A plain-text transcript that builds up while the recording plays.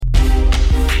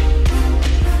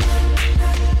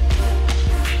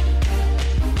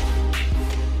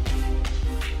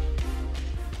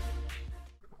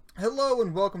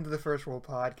and welcome to the First World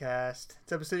Podcast.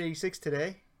 It's episode 86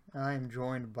 today. I am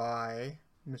joined by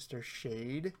Mr.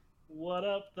 Shade. What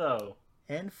up, though?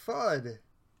 And Fudd.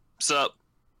 What's up?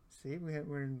 See,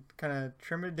 we're kind of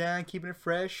trimming it down, keeping it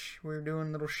fresh. We're doing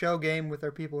a little shell game with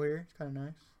our people here. It's kind of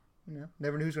nice. You know,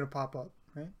 never know who's going to pop up,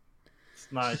 right? It's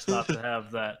nice not to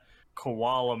have that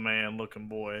koala man looking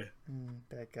boy.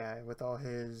 That guy with all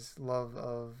his love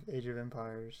of Age of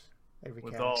Empires.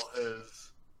 With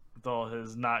all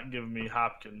his not giving me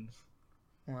Hopkins.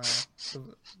 Wow. So,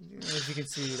 as you can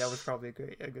see, that was probably a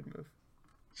good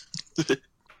move.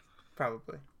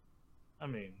 Probably. I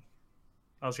mean,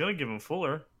 I was gonna give him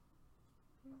Fuller.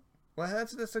 Well,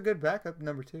 that's a good backup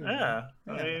number two. Yeah.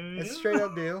 Yeah. I mean, It's a straight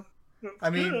up deal. I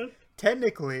mean,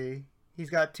 technically, he's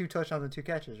got 2 touchdowns and 2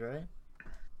 catches, right?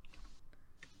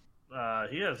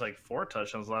 He has like 4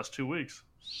 touchdowns the last 2 weeks.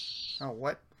 Oh,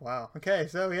 what? Wow. Okay,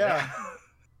 so yeah.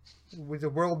 He's a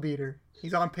world beater.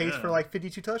 He's on pace for like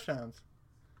 52 touchdowns.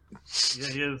 Yeah,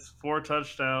 he has 4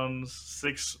 touchdowns,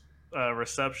 6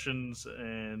 receptions,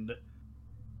 and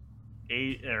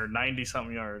 8 or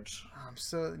 90-something yards.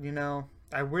 So,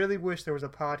 I really wish there was a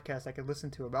podcast I could listen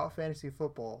to about fantasy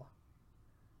football.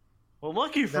 Well,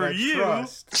 lucky for you.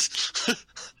 Trust.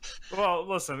 Well,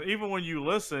 listen, even when you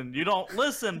listen, you don't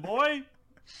listen, boy.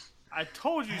 I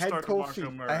told you start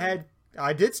DeMarco Murray.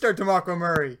 I did start DeMarco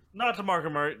Murray. Not DeMarco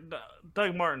Murray,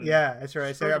 Doug Martin. Yeah, that's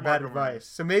right. So I got bad DeMarco advice. Murray.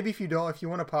 So maybe if you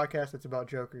want a podcast that's about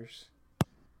jokers,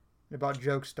 about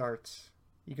joke starts,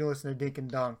 you can listen to Dink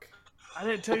and Dunk. I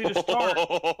didn't tell you to start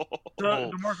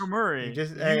DeMarco Murray. You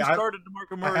started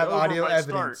DeMarco Murray. I have over audio my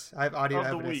evidence. start I have audio of the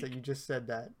evidence week. that you just said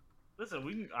that.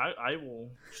 Listen, I will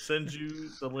send you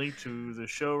the link to the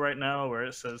show right now where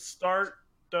it says start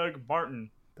Doug Martin.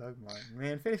 Doug Martin,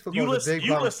 man, fantasy football is a big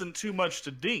You bummer. listen too much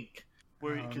to Dink,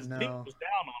 because Dink was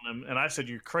down on him, and I said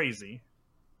you're crazy.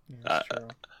 Yeah, that's true.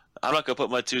 I'm not gonna put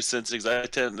my 2 cents because I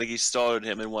technically started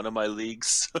him in one of my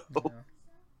leagues. So. Yeah.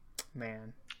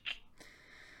 Man.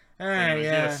 All right, Anyways,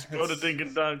 yeah. yes, go to Dink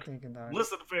and Dunk. Dink and Dunk.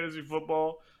 Listen to fantasy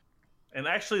football, and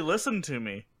actually listen to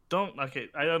me.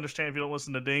 I understand if you don't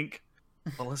listen to Dink,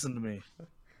 but listen to me.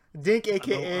 Dink, I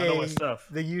aka know my stuff.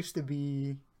 the used to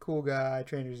be cool guy,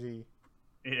 Trainer Z.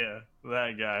 Yeah,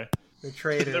 that guy. The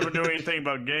trader. Never knew anything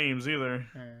about games either.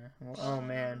 Oh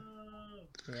man.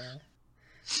 Yeah.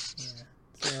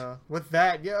 So with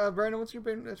that, Brandon, what's your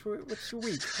week?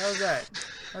 How's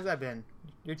that been?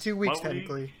 Your 2 weeks My week?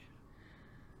 technically.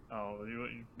 Oh,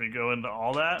 we go into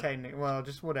all that? Well,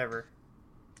 just whatever.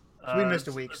 We missed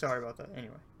a week. Sorry about that.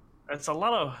 Anyway. It's a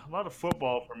lot of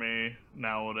football for me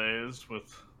nowadays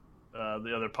with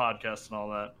the other podcasts and all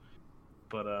that.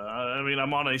 But I mean,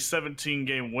 I'm on a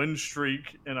 17-game win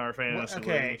streak in our fantasy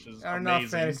league, which is amazing. Enough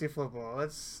fantasy football.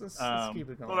 Let's keep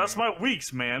it going. Well, that's my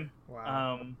weeks, man.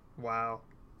 Wow. Wow.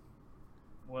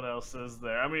 What else is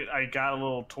there? I mean, I got a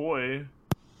little toy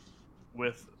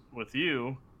with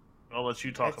you. I'll let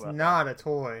you talk about It's not a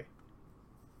toy.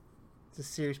 It's a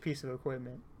serious piece of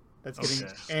equipment that's getting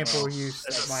ample use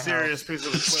it's at my a serious house. piece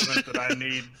of equipment that I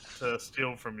need to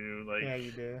steal from you, like Yeah,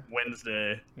 you do.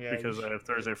 Wednesday, because I have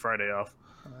Thursday, Friday off.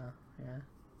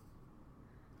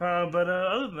 Yeah. But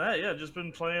other than that, yeah, just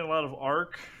been playing a lot of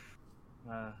Ark,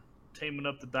 taming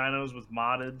up the dinos with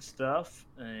modded stuff,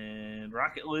 and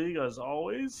Rocket League as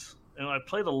always. And I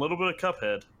played a little bit of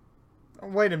Cuphead.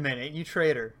 Wait a minute, you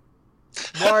traitor.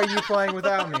 Why are you playing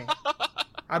without me?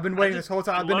 I've been waiting this whole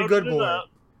time. I've been a good boy.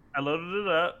 I loaded it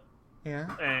up.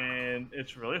 Yeah. And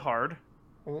it's really hard.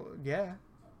 Well, yeah.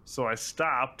 So I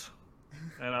stopped,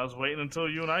 and I was waiting until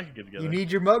you and I could get together. You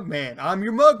need your mug man. I'm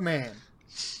your mug man.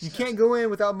 You can't go in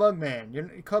without mug man. Your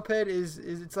Cuphead is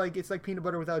it's like peanut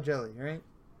butter without jelly, right?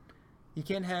 You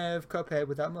can't have Cuphead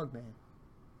without mug man.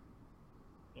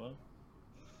 Well,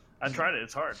 I tried it.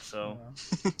 It's hard, so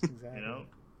Exactly.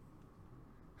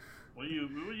 What you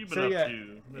been up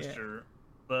to, Mr.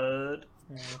 Bud?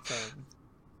 Yeah, what's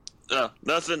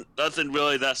up? Nothing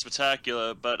really that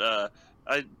spectacular, but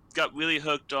I got really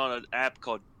hooked on an app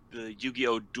called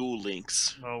Yu-Gi-Oh! Duel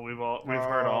Links. Oh, we've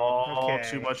heard all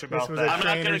too much about this was that. A I'm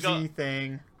not Trainer gonna Z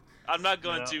thing. I'm not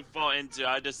going too far into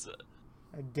it.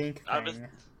 A dink thing.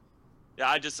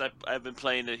 I've been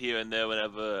playing it here and there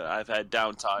whenever I've had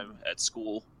downtime at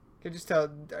school. Can you just tell?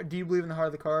 Do you believe in the heart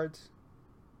of the cards?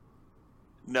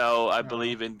 No, I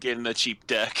believe in getting a cheap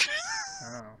deck.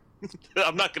 Oh.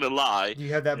 I'm not gonna lie. Do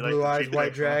you have that You like blue the eyes cheap white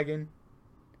decks, huh? dragon?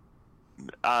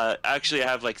 Actually, I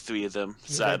have like 3 of them. You got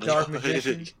Sadly. Dark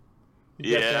Magician?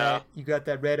 You got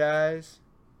that red eyes?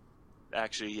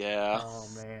 Actually, yeah. Oh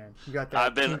man, you got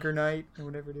that Tinker Knight or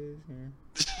whatever it is. Yeah.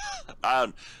 I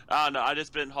don't know. I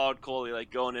just been hardcore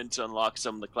like going in to unlock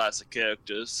some of the classic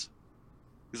characters.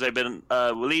 because they've been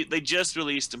they just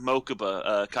released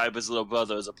Mokuba, Kaiba's little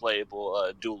brother, as a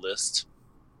playable duelist.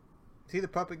 Is he the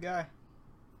puppet guy?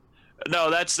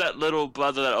 No, that's that little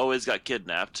brother that always got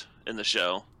kidnapped in the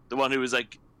show. The one who was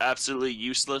like absolutely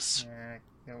useless.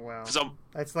 Yeah, well, Some,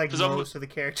 that's like most of the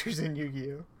characters in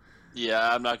Yu-Gi-Oh.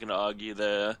 Yeah, I'm not gonna argue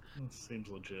there. Seems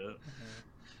legit.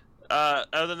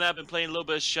 Other than that, I've been playing a little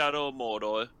bit of Shadow of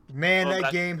Mordor. Man,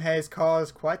 that game has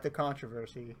caused quite the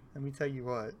controversy. Let me tell you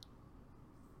what.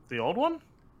 The old one?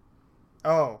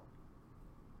 Oh,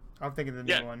 I'm thinking the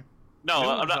new one.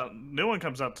 No, I'm not. New one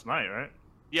comes out tonight, right?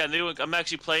 Yeah, new one. I'm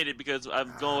actually playing it because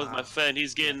I'm going with my friend.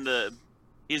 He's getting the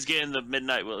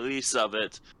midnight release of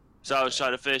it. So I was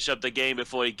trying to finish up the game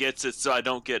before he gets it, so I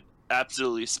don't get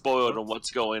absolutely spoiled on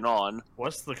what's going on.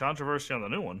 What's the controversy on the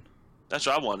new one? That's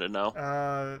what I wanted to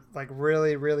know. Like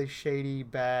really, really shady,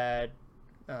 bad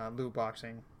loot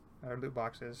boxes.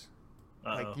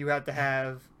 Like you have to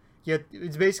have.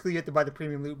 It's basically you have to buy the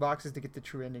premium loot boxes to get the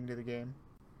true ending to the game.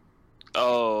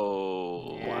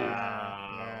 Oh. Yeah,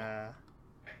 wow. Yeah.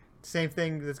 Same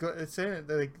thing.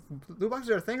 Like loot boxes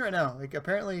are a thing right now. Like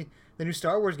apparently the new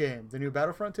Star Wars game, the new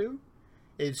Battlefront 2,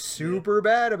 is super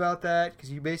bad about that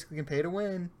because you basically can pay to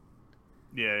win.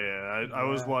 Yeah. I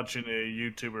was watching a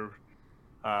YouTuber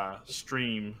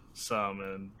stream some,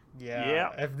 and yeah.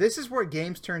 If this is where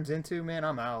games turns into, man,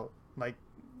 I'm out. Like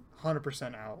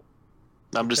 100% out.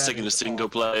 I'm just sticking to single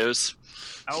players.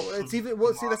 It's even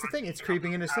see that's the thing. It's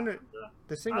creeping into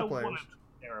the single players. I wanted to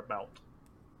care about.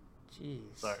 Jeez.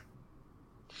 Sorry.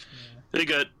 Yeah. Pretty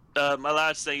good. My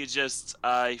last thing is just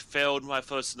I failed my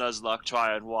first Nuzlocke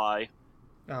try on Y.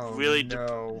 Oh really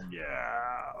no.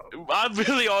 Yeah. I'm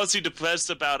really honestly depressed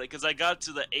about it because I got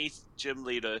to the 8th gym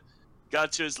leader,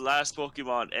 got to his last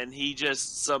Pokemon, and he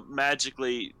just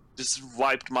magically just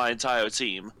wiped my entire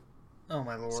team. Oh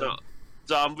my lord.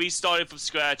 So I'm restarting from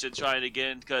scratch and trying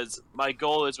again because my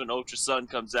goal is when Ultra Sun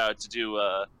comes out to do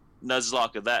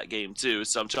Nuzlocke of that game too.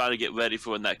 So I'm trying to get ready for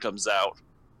when that comes out.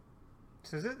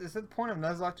 So is it the point of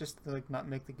Nuzlocke just to like not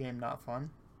make the game not fun?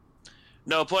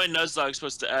 No, point of Nuzlocke is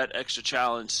supposed to add extra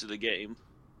challenge to the game.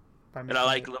 And I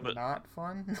like a little bit not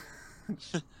fun.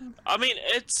 I mean,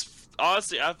 it's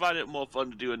honestly I find it more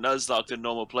fun to do a Nuzlocke than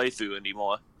normal playthrough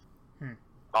anymore.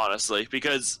 Honestly,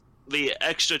 because the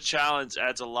extra challenge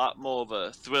adds a lot more of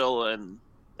a thrill and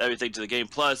everything to the game.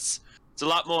 Plus, it's a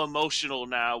lot more emotional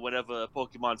now whenever a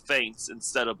Pokemon faints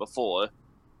instead of before.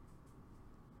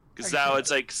 Because now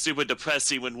it's like super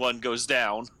depressing when one goes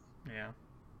down. Yeah.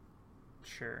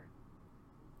 Sure.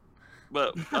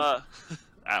 But,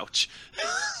 ouch.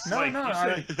 No.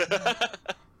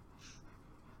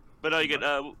 But you get,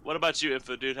 what about you,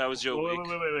 Info Dude? How was your week?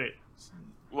 Wait.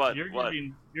 What?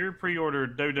 You're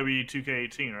pre-ordered WWE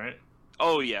 2K18, right?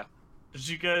 Oh, yeah. Did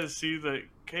you guys see that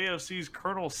KFC's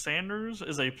Colonel Sanders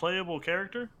is a playable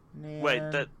character? Man. Wait,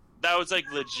 that was like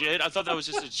legit? I thought that was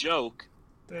just a joke.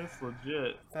 That's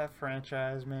legit. That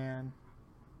franchise, man.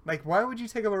 Like, why would you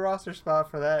take up a roster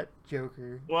spot for that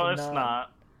Joker? Well, it's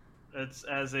not. It's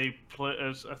as a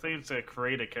I think it's a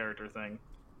create a character thing.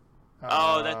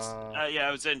 Oh, that's yeah.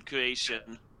 It was in creation.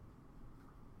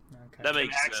 Okay. That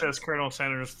makes sense. Access Colonel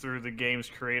Sanders through the game's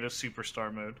Create a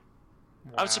Superstar mode.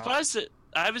 Wow. I'm surprised that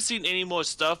I haven't seen any more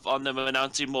stuff on them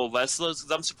announcing more wrestlers.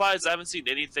 Because I'm surprised I haven't seen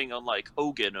anything on like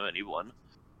Hogan or anyone.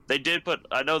 They did put.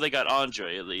 I know they got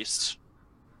Andre at least.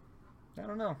 I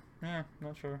don't know. Yeah,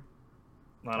 not sure.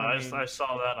 No, I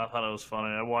saw that and I thought it was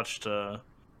funny. I watched Hell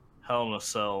in a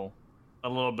Cell, a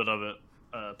little bit of it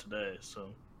today. So.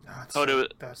 That's so.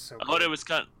 I heard it was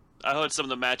I heard some of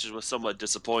the matches were somewhat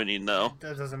disappointing though.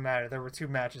 That doesn't matter. There were 2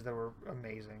 matches that were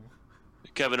amazing.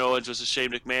 Kevin Owens versus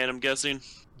Shane McMahon, I'm guessing.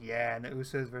 Yeah, and the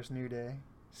Usos versus New Day.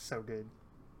 So good.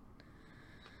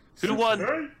 Who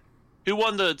won? Who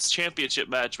won the championship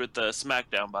match with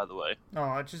SmackDown, by the way?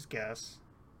 Oh, just guess.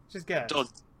 Just guess. Don't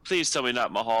please tell me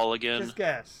not Mahal again. Just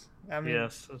guess. I mean,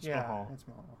 yes, it's Mahal. It's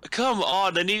Mahal. Come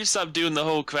on, they need to stop doing the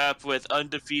whole crap with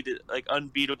undefeated, like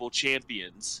unbeatable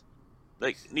champions.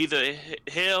 Like neither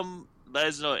him,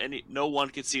 Lesnar, no one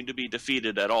can seem to be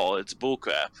defeated at all. It's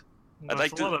bullcrap.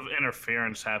 There's a lot of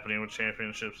interference happening with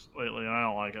championships lately, and I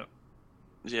don't like it.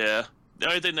 Yeah. The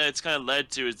only thing that it's kind of led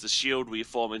to is the Shield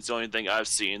reform. It's the only thing I've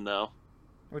seen, though.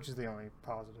 Which is the only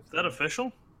positive thing. Is that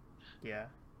official? Yeah.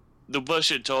 The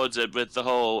pushing towards it with the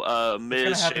whole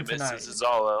Miz, Sheamus, and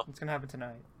Cesaro. It's gonna happen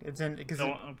tonight. It's in because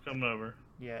I'm coming over.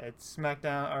 Yeah, it's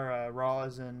SmackDown or Raw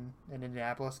is in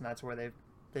Indianapolis, and that's where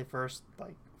they first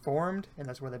like formed, and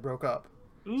that's where they broke up.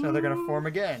 Ooh. So they're gonna form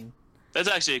again. That's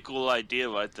actually a cool idea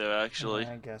right there, actually.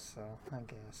 I guess so.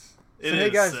 So hey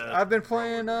guys, I've been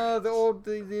playing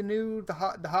the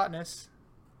hotness,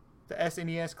 the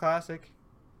SNES Classic.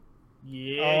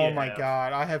 Yeah. Oh my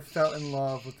god, I have fell in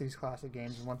love with these classic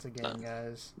games once again,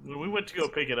 guys. When we went to go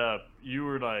pick it up, you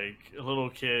were like a little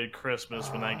kid Christmas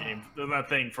when that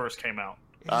thing first came out.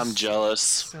 I'm jealous.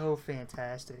 So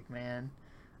fantastic, man.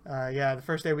 Yeah, the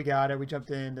first day we got it, we jumped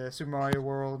into Super Mario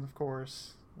World, of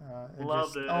course.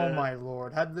 Loved it. Oh my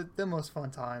lord, had the most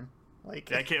fun time.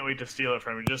 Like, I can't wait to steal it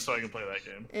from you just so I can play that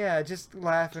game. Yeah, just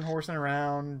laughing, horsing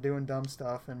around, doing dumb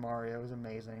stuff in Mario was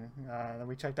amazing. Then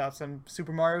we checked out some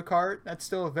Super Mario Kart. That's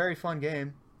still a very fun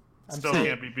game. Still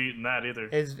can't be beaten that either.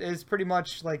 It's pretty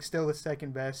much like still the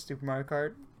second best Super Mario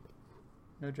Kart.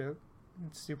 No joke.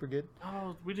 It's super good.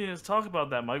 Oh, we didn't talk about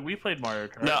that, Mike. We played Mario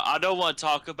Kart. No, I don't want to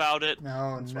talk about it.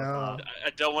 No. I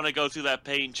don't want to go through that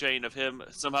pain train of him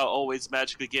somehow always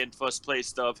magically getting first place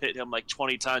stuff, hit him like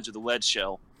 20 times with a lead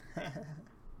shell.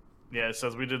 Yeah, it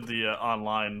says we did the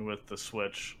online with the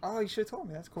Switch. Oh, you should have told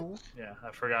me. That's cool. Yeah,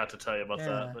 I forgot to tell you about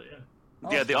that, but yeah.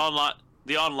 Awesome. Yeah,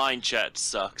 the online chat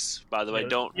sucks. By the way,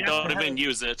 don't even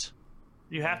use it.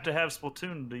 You have to have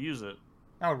Splatoon to use it.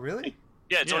 Oh, really?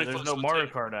 Yeah, it's only there's for no Splatoon. Mario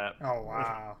Kart app. Oh,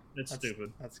 wow. It's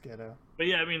stupid. That's ghetto. But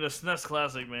yeah, I mean the SNES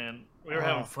Classic, man. We were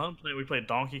having fun playing. We played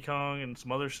Donkey Kong and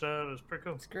some other stuff. It was pretty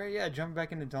cool. It's great. Yeah, jumping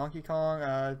back into Donkey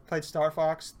Kong. Played Star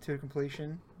Fox to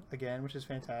completion again, which is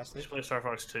fantastic. Did you play Star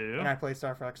Fox 2? And I played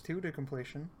Star Fox 2 to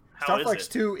completion. How Star is Fox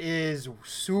it? 2 is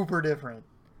super different.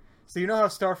 So you know how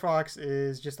Star Fox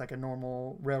is just like a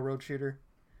normal railroad shooter?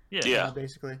 Yeah.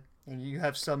 Basically. And you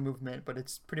have some movement, but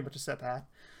it's pretty much a set path.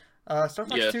 Star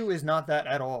Fox 2 is not that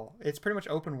at all. It's pretty much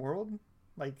open world.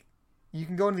 Like, you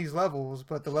can go into these levels,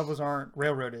 but the levels aren't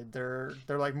railroaded. They're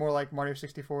like more like Mario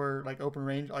 64, like open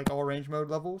range, like all range mode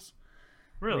levels.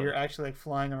 Really? Where you're actually like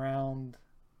flying around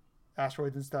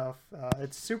asteroids and stuff.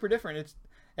 It's super different. It's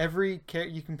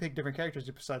you can pick different characters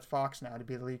besides Fox now to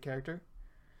be the lead character.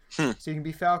 So you can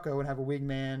be Falco and have a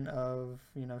wingman of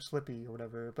Slippy or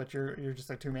whatever, but you're just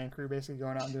like 2-man crew basically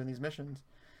going out and doing these missions.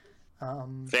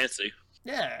 Fancy.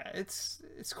 Yeah, it's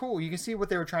cool. You can see what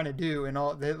they were trying to do, and a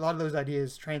lot of those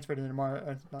ideas transferred into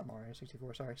not Mario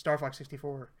 64, sorry, Star Fox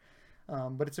 64.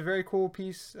 But it's a very cool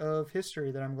piece of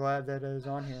history that I'm glad that is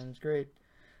on here, and it's great.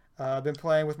 I've been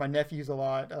playing with my nephews a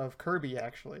lot of Kirby,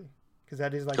 actually, because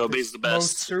that is like Kirby's the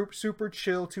best. most super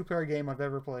chill 2-player game I've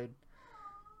ever played.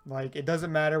 Like, it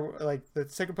doesn't matter, like, the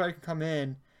second player can come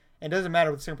in, and it doesn't matter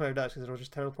what the second player does, because it'll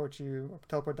just teleport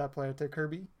that player to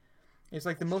Kirby. It's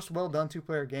like the most well-done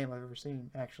 2-player game I've ever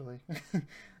seen, actually.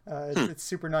 It's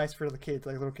super nice for the kids,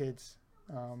 like little kids,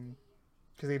 because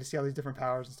they get to see all these different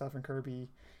powers and stuff, and Kirby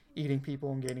eating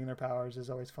people and gaining their powers is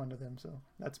always fun to them, so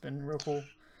that's been real cool.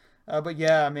 But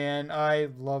yeah, man, I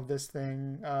love this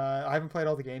thing. I haven't played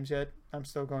all the games yet. I'm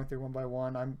still going through one by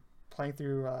one. I'm playing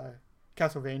through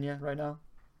Castlevania right now.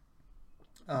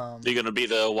 You're gonna be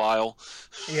there a while.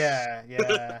 Yeah.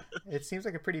 It seems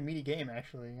like a pretty meaty game,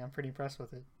 actually. I'm pretty impressed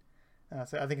with it.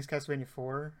 So I think it's Castlevania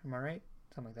 4. Am I right?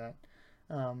 Something like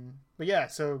that. But yeah,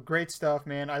 so great stuff,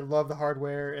 man. I love the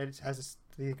hardware. It has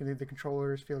the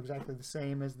controllers feel exactly the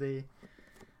same as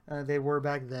they were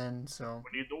back then. So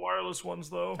We need the wireless ones,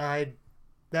 though.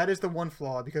 that is the one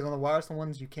flaw, because on the wireless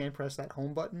ones you can press that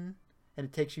home button, and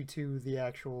it takes you to the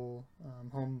actual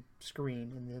home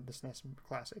screen in the SNES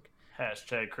Classic.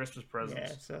 Hashtag Christmas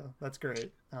presents. Yeah, so that's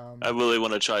great. I really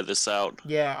want to try this out.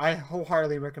 Yeah, I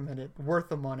wholeheartedly recommend it. Worth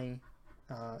the money.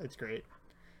 It's great.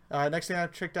 Next thing I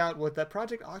checked out was that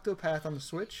Project Octopath on the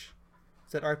Switch.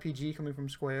 It's that RPG coming from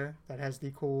Square that has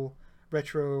the cool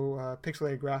retro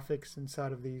pixelated graphics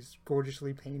inside of these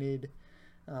gorgeously painted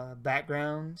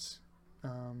backgrounds.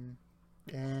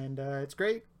 And it's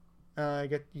great. You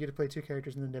get to play 2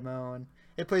 characters in the demo, and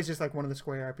it plays just like one of the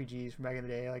Square RPGs from back in the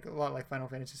day, like a lot like Final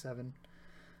Fantasy VII.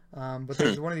 But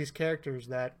there's one of these characters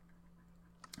that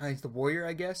he's the warrior,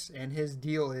 I guess, and his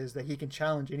deal is that he can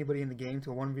challenge anybody in the game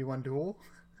to a 1v1 duel.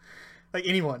 Like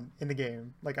anyone in the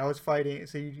game. Like I was fighting,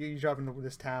 so you drop into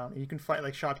this town, and you can fight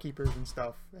like shopkeepers and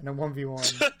stuff in a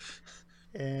 1v1.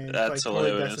 And that's like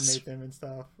totally hilarious. decimate them and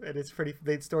stuff. And it's pretty.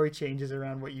 The story changes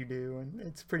around what you do, and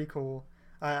it's pretty cool.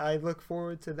 I look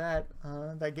forward to that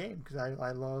game because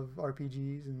I love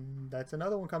RPGs, and that's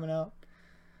another one coming out.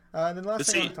 And then the last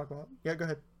thing I want to talk about. Yeah, go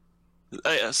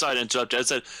ahead. Sorry to interrupt you. I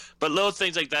said, but little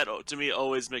things like that to me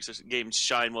always makes a game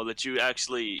shine more. That you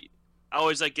actually, I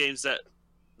always like games that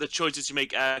the choices you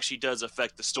make actually does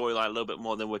affect the storyline a little bit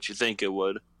more than what you think it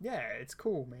would. Yeah, it's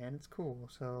cool, man. It's cool.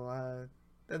 So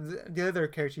the other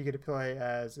character you get to play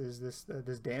as is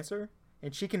this dancer,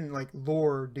 and she can like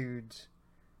lure dudes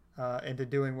into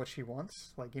doing what she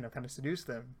wants, like kind of seduce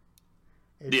them.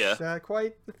 It's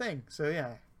quite the thing. So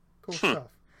yeah, cool stuff.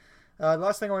 The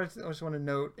last thing I just want to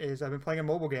note is I've been playing a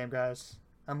mobile game, guys.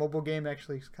 A mobile game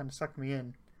actually kind of sucked me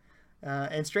in.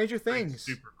 And Stranger Things.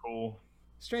 Super cool.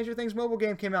 Stranger Things mobile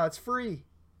game came out. It's free,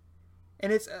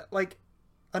 and it's like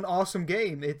an awesome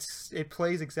game. It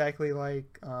plays exactly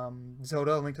like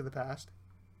Zelda: A Link to the Past,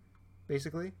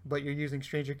 basically, but you're using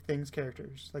Stranger Things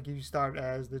characters. Like you start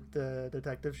as the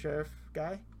detective sheriff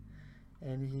guy,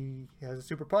 and he has a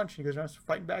super punch. And he goes around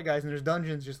fighting bad guys, and there's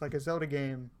dungeons just like a Zelda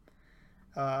game.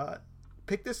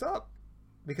 Pick this up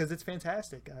because it's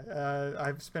fantastic.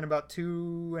 I've spent about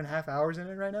 2.5 hours in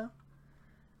it right now.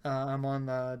 I'm on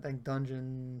I think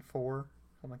dungeon 4,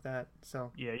 something like that.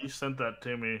 So yeah, you sent that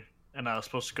to me, and I was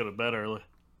supposed to go to bed early.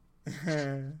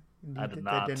 I did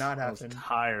not. That did not happen. I was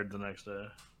tired the next day.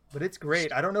 But it's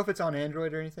great. I don't know if it's on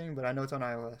Android or anything, but I know it's on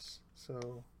iOS.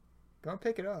 So go and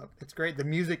pick it up. It's great. The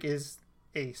music is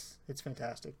ace. It's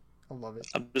fantastic. I love it.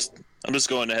 I'm just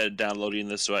going ahead and downloading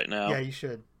this right now. Yeah, you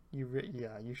should. You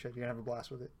should. You're gonna have a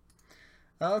blast with it.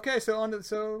 Okay, so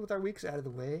with our weeks out of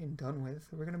the way and done with,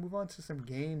 we're gonna move on to some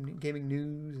gaming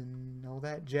news and all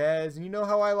that jazz. And you know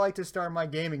how I like to start my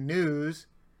gaming news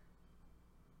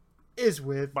is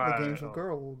with the Games with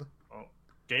Gold.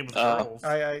 Game with Girls.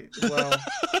 I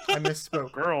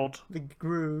misspoke. Girled. The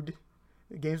Grood.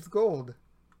 The Games with Gold.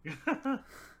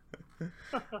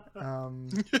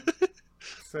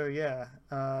 So yeah,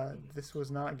 this was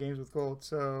not Games with Gold.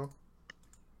 So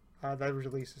that was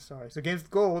released. Sorry. So Games with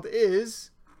Gold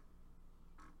is.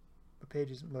 The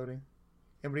page isn't loading.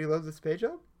 Anybody load this page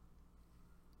up?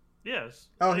 Yes.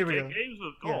 Oh, here we go. Games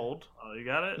with Gold. Yeah. Oh, you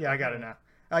got it? Yeah, I got it now.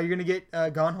 You're gonna get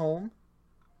Gone Home.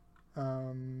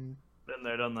 Been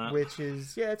there, done that. Which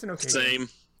is it's an okay. Same. Game.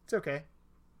 It's okay.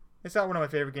 It's not one of my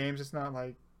favorite games. It's not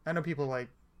like I know people like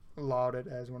laud it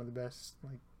as one of the best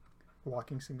like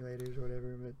walking simulators or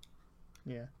whatever, but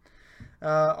yeah.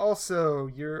 Also,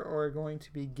 you're going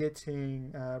to be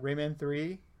getting Rayman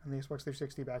 3 on the Xbox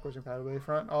 360 backwards compatibility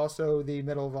front. Also, the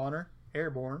Medal of Honor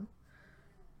Airborne.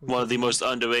 One of the most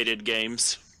underrated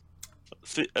games.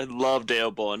 I loved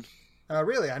Airborne.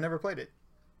 Really? I never played it.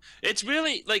 It's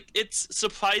really, it's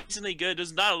surprisingly good.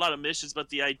 There's not a lot of missions, but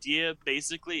the idea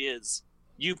basically is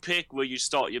you pick where you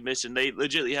start your mission. They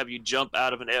legitimately have you jump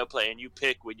out of an airplane and you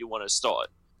pick where you want to start.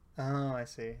 Oh, I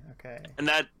see. Okay. And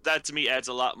that to me adds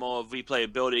a lot more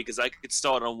replayability because I could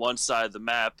start on one side of the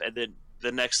map and then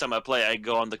the next time I play, I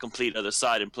go on the complete other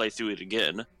side and play through it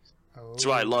again. Oh. That's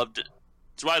why I loved it.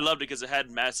 That's why I loved it because it had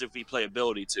massive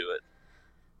replayability to it.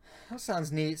 That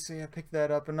sounds neat. So yeah, pick that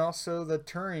up. And also the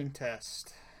Turing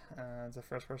Test. It's a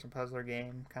first-person puzzler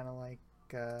game, kind of like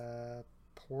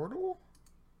Portal.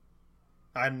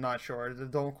 I'm not sure.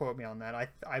 Don't quote me on that.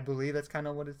 I believe that's kind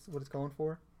of what it's going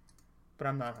for, but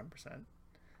I'm not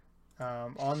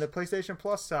 100%. On the PlayStation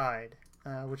Plus side,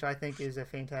 which I think is a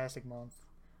fantastic month,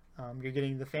 you're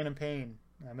getting the Phantom Pain,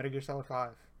 Metal Gear Solid 5.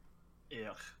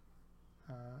 Yeah.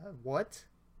 What?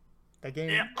 That game?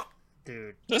 Yeah.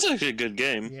 Dude. That's actually a good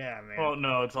game. Yeah, man. Well,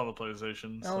 no, it's on the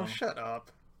PlayStation. Oh, So. shut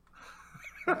up.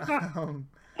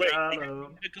 Wait,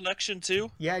 a collection too?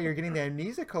 Yeah, you're getting the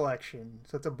Amnesia collection.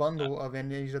 So it's a bundle of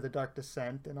Amnesia the Dark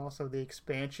Descent and also the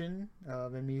expansion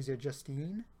of Amnesia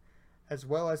Justine, as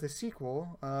well as the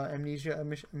sequel, Amnesia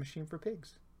a Machine for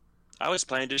Pigs. I was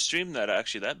planning to stream that,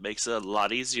 actually. That makes it a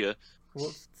lot easier.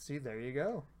 Well, see, there you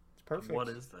go. It's perfect. What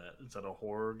is that? Is that a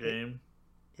horror game?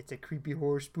 It's a creepy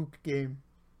horror spook game.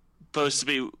 Supposed to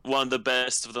be one of the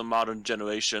best of the modern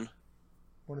generation.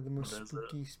 One of the most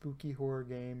spooky horror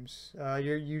games.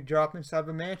 You drop inside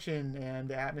a mansion and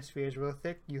the atmosphere is real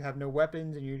thick. You have no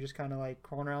weapons and you're just kind of like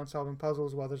crawling around solving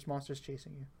puzzles while there's monsters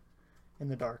chasing you in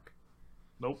the dark.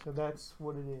 Nope. So that's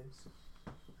what it is.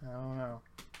 I don't know.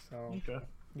 So Okay.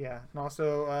 yeah, and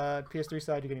also PS3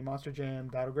 side you're getting Monster Jam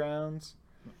Battlegrounds,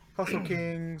 Hustle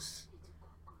Kings,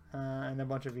 and a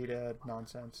bunch of Vita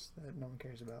nonsense that no one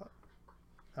cares about.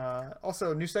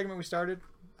 Also, new segment we started.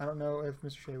 I don't know if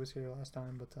Mr. Shea was here last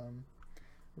time, but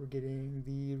we're getting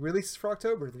the releases for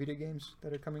October, the video games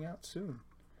that are coming out soon.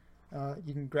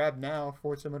 You can grab now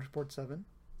Forza Motorsport 7,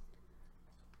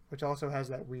 which also has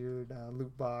that weird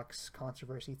loot box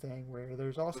controversy thing where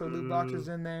there's also loot boxes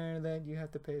in there that you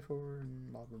have to pay for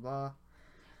and blah, blah, blah.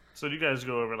 So do you guys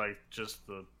go over like just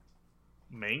the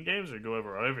main games or go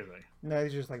over everything? No,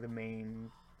 these are just like the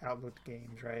main Outlook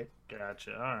games, right?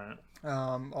 Gotcha. All right.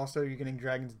 Also, you're getting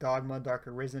Dragon's Dogma Dark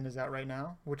Arisen is out right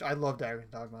now, which I love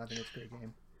Dragon's Dogma. I think it's a great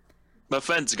game. My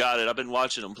friend's got it. I've been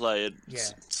watching him play it.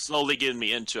 It's slowly getting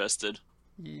me interested.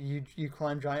 You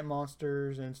climb giant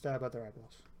monsters and stab out their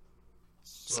eyeballs.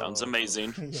 Sounds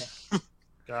amazing. Yeah.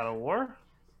 God of War?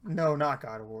 No, not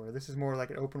God of War. This is more like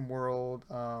an open world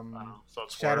So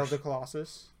it's Shadow worse. of the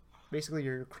Colossus. Basically,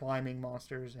 you're climbing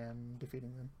monsters and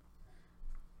defeating them.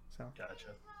 So Gotcha.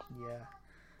 yeah.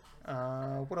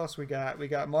 What else we got? We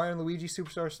got Mario and Luigi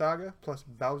Superstar Saga plus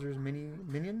Bowser's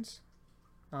Minions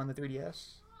on the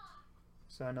 3DS.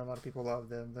 So I know a lot of people love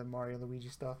the Mario and Luigi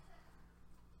stuff.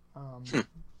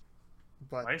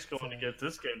 But Mike's going to get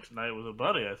this game tonight with a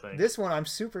buddy, I think. This one I'm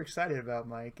super excited about,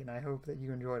 Mike, and I hope that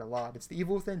you enjoy it a lot. It's The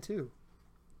Evil Within 2.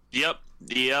 Yep.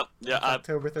 Yeah.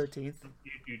 October 13th.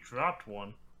 You dropped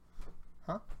one.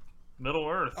 Huh? Middle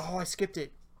Earth. Oh, I skipped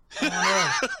it. Oh, no.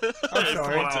 I'm That's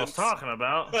sorry. what I was talking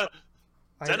about.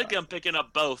 Technically, I'm picking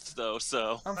up both, though,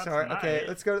 so... I'm That's sorry. nice. Okay,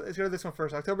 let's go to this one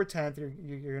first. October 10th,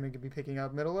 you're going to be picking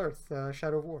up Middle Earth,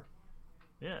 Shadow of War.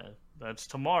 Yeah, that's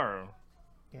tomorrow.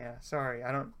 Yeah, sorry.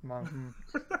 I don't... Mom.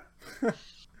 But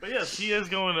yes, he is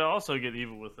going to also get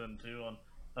Evil Within 2 on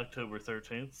October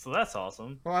 13th, so that's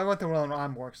awesome. Well, I went the one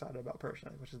I'm more excited about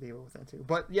personally, which is The Evil Within 2.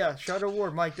 But yeah, Shadow of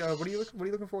War. Mike, what are you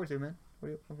looking forward to, man?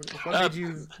 What made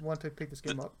you want to pick this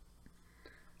game up?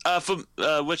 From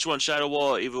which one? Shadow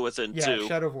War or Evil Within 2? Yeah,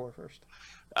 Shadow of War first.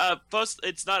 First,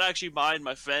 it's not actually mine.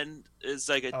 My friend is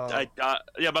like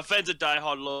my friend's a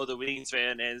diehard Lord of the Rings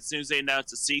fan, and as soon as they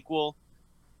announced a sequel,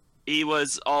 he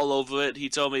was all over it. He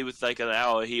told me with like an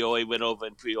hour, he already went over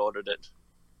and pre-ordered it.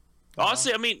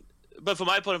 Honestly, I mean, but from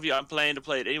my point of view, I'm planning to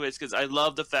play it anyways because I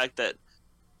love the fact that,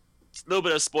 a little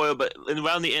bit of spoil, but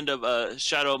around the end of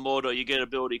Shadow of Mordor, you get an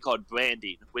ability called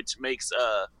branding, which makes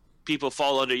people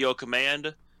fall under your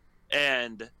command.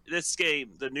 And this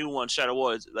game, the new one, Shadow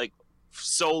War, is like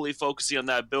solely focusing on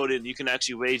that ability, and you can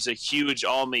actually raise a huge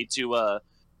army to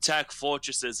attack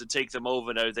fortresses and take them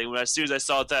over and everything. As soon as I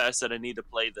saw that, I said I need to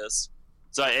play this.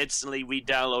 So I instantly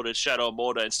re-downloaded Shadow of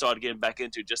Mordor and started getting back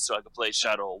into it just so I could play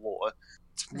Shadow of War.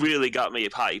 It's really got me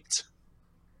hyped.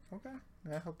 Okay.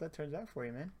 I hope that turns out for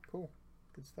you, man. Cool.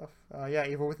 Good stuff. Yeah,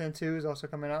 Evil Within 2 is also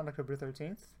coming out on October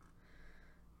 13th.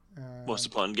 Most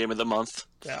important game of the month.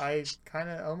 Yeah, I kind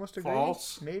of almost agree.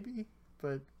 False. Maybe,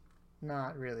 but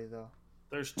not really, though.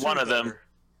 There's two one of them. better.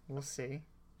 We'll see.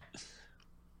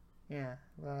 Yeah.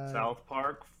 South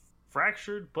Park,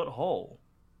 Fractured but Whole.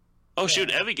 Oh,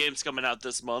 shoot, every game's coming out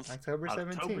this month. October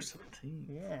 17th. October 17th.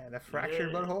 Yeah, the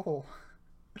Fractured Yeah. Butthole.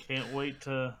 Can't wait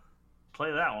to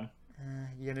play that one.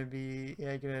 You're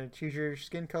gonna choose your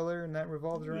skin color, and that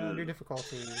revolves around your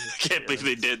difficulty. Can't believe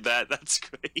they did that. That's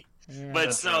great. Yeah, But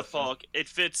That's South awesome. Park, it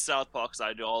fits South Park's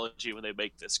ideology when they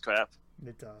make this crap.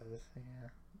 it does.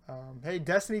 Yeah. Hey,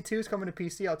 Destiny 2 is coming to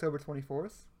PC October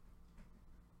 24th.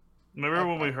 Remember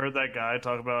when we heard that guy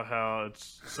talk about how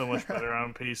it's so much better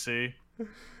on PC?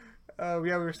 Yeah,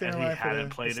 we were standing And he in line for hadn't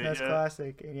the played it SNES yet?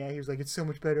 Classic, and yeah, he was like, "It's so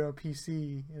much better on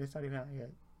PC," and it's not even out yet.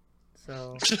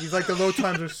 So he's like, "The load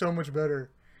times are so much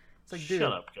better." It's like, dude,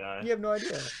 Shut up, guy. you have no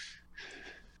idea.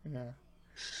 Yeah.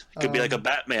 Could be like a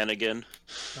Batman again.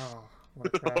 Oh,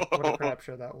 what a crap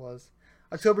show that was.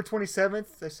 October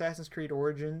 27th, Assassin's Creed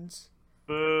Origins.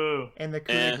 Boo. And the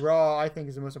Coup de Grace, I think,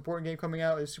 is the most important game coming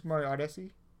out, is Super Mario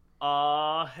Odyssey.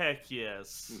 Heck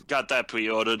yes. Got that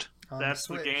pre-ordered. on That's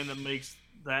the Switch. game that makes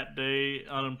that day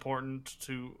unimportant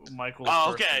to Michael's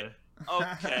Oh, birthday. okay.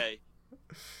 Okay.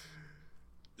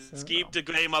 So- Keep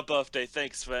delaying my birthday.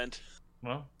 Thanks, friend.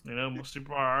 Well, when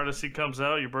Super Mario Odyssey comes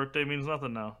out, your birthday means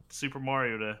nothing now. It's Super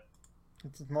Mario Day.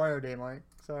 It's Mario Day, Mike.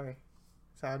 Sorry.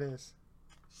 That's how it is.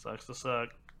 Sucks to suck.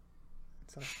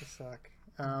 It sucks to suck.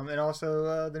 And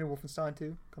also, the new Wolfenstein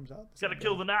 2 comes out. Gotta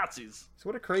kill the Nazis. So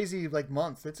what a crazy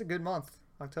month. It's a good month.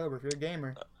 October, if you're a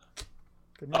gamer.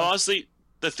 Good month. Honestly,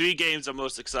 the three games I'm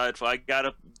most excited for, I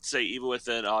gotta say Evil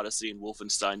Within, Odyssey, and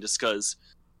Wolfenstein, just because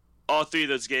all three of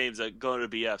those games are going to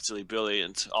be absolutely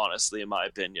brilliant, honestly, in my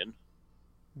opinion.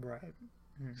 Right.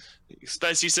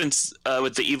 Especially since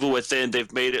with the Evil Within,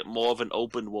 they've made it more of an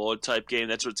open world type game.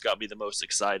 That's what's got me the most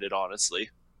excited, honestly.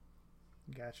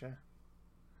 Gotcha.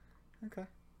 Okay.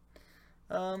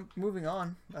 Moving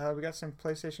on. We got some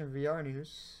PlayStation VR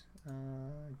news.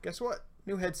 Guess what?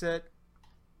 New headset.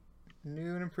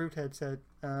 New and improved headset.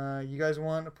 You guys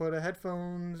want to put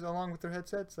headphones along with their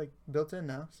headsets, like built in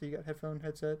now. So you got headphone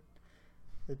headset.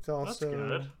 It's also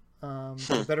good. got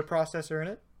a better processor in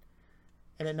it.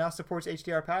 And it now supports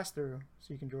HDR pass-through,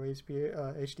 so you can enjoy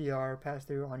HDR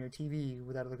pass-through on your TV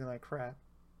without it looking like crap.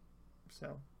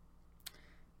 So,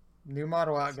 new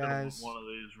model out, guys. One of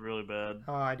these really bad.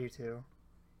 Oh, I do too.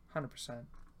 100%.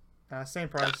 Same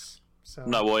price. So I'm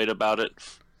not worried about it.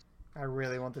 I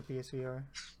really want the PSVR.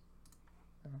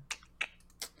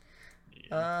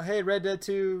 Yeah. Hey, Red Dead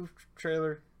 2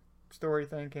 trailer story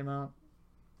thing came out.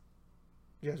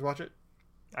 You guys watch it?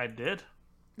 I did.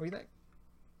 What do you think?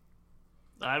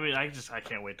 I mean, I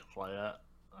can't wait to play it.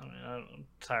 I mean, I'm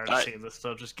tired of seeing this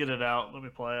stuff. Just get it out. Let me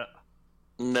play it.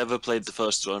 Never played the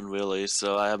first one, really,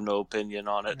 so I have no opinion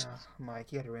on it. Oh,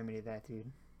 Mike, you had to remedy that,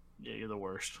 dude. Yeah, you're the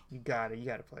worst. You gotta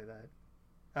play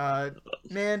that.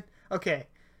 Man, okay.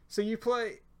 So you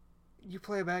play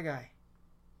a bad guy.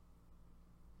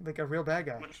 Like a real bad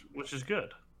guy. Which is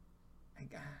good.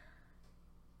 Like,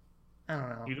 I don't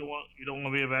know. You don't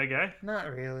want to be a bad guy?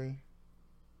 Not really.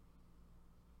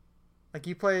 Like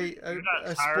you play You're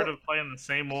not tired of playing the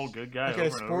same old good guy okay,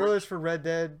 over and over? spoilers for Red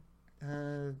Dead.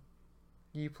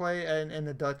 You play in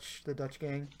the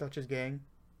Dutch's gang.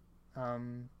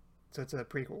 So it's a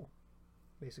prequel,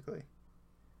 basically,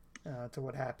 to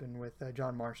what happened with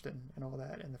John Marston and all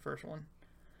that in the first one.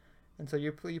 And so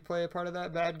you play a part of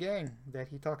that bad gang that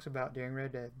he talks about during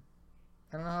Red Dead.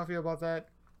 I don't know how I feel about that.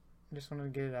 I just wanted to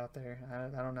get it out there.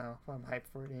 I don't know if I'm hyped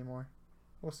for it anymore.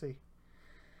 We'll see.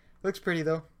 Looks pretty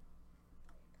though.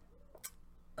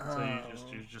 So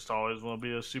you just always want to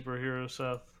be a superhero,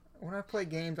 Seth? When I play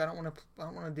games, I don't want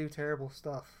to do terrible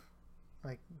stuff.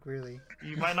 Like really.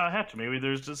 You might not have to. Maybe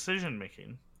there's decision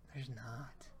making. There's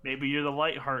not. Maybe you're the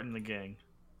light heart in the gang.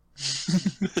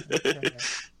 Okay.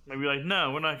 Maybe you're like,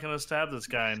 no, we're not gonna stab this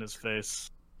guy in his face.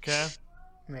 Okay?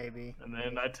 Maybe. And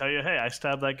then I tell you, hey, I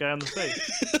stabbed that guy in the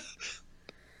face.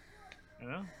 You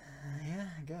know? Yeah,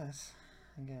 I guess.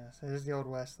 It is the Old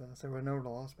West though, so there were no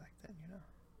laws back then, you know.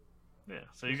 Yeah,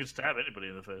 so you could stab anybody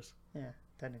in the face. Yeah,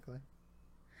 technically.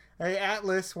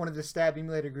 Atlas wanted to stab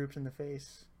emulator groups in the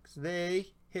face because they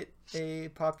hit a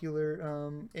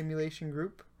popular emulation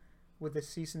group with a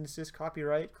cease and desist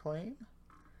copyright claim,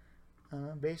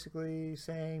 basically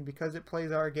saying because it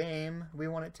plays our game, we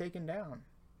want it taken down.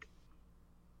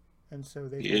 And so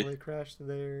they totally crashed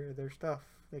their stuff.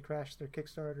 They crashed their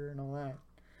Kickstarter and all that.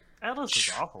 Atlas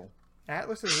is awful.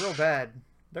 Atlas is real bad.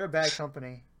 They're a bad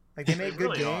company. Like they make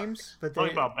good games, but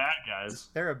talking about bad guys.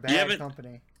 They're a bad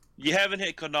company. You haven't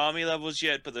hit Konami levels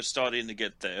yet, but they're starting to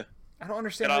get there. I don't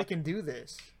understand how they can do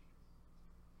this.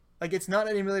 Like it's not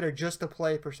an emulator just to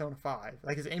play Persona 5.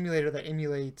 Like it's an emulator that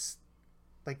emulates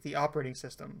like the operating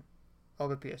system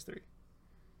of a PS3.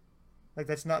 Like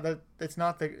it's not the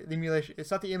emulation.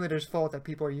 It's not the emulator's fault that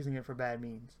people are using it for bad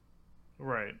means.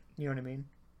 Right. You know what I mean?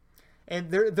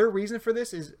 And their reason for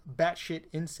this is batshit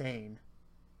insane.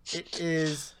 It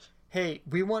is, hey,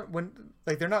 we want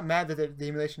they're not mad that the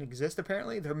emulation exists.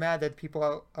 Apparently, they're mad that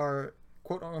people are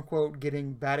quote unquote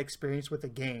getting bad experience with the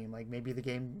game. Like maybe the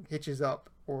game hitches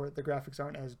up or the graphics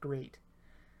aren't as great.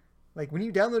 Like when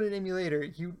you download an emulator,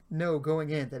 you know going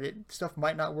in that stuff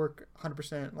might not work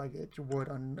 100% like it would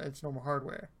on its normal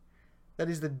hardware. That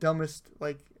is the dumbest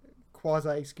quasi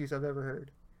excuse I've ever heard.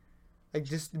 Like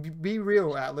just be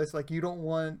real, Atlas. Like you don't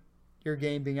want your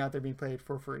game being out there being played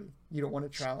for free. You don't want to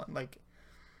trial it.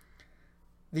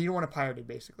 You don't want to pirate it,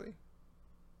 basically.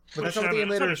 But that's not what the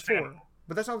emulator is for.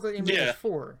 But that's not what the emulator is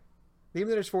for. The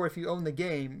emulator is for if you own the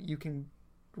game, you can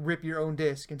rip your own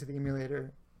disc into the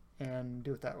emulator and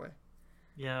do it that way.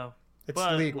 Yeah. It's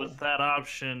but legal. With that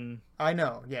option... I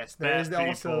know, yes. There is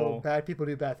also bad people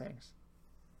do bad things.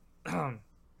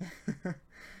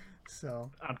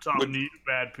 So I'm talking to you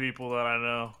bad people that I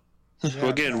know. Yeah,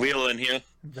 we're getting real in here.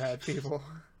 Bad people.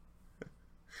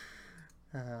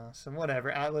 So whatever.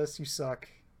 Atlas, you suck.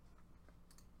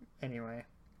 Anyway.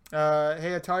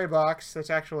 Hey, Atari Box, that's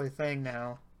actually a thing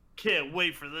now. Can't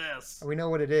wait for this. We know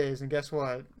what it is, and guess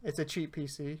what? It's a cheap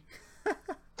PC.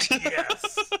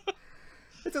 Yes.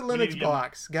 It's a Linux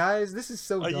box. Guys, this is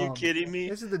so dumb. Are you kidding me?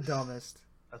 This is the dumbest.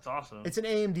 That's awesome. It's an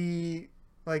AMD,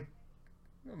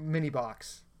 mini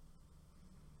box.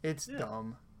 It's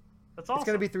dumb. That's awesome. It's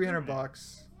going to be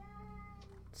 $300.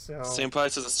 So same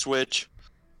price as a Switch.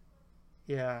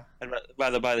 Yeah. I'd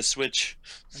rather buy the Switch.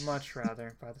 I'd much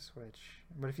rather buy the Switch.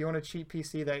 But if you want a cheap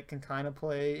PC that can kind of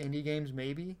play indie games,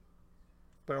 maybe,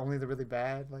 but only the really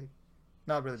bad,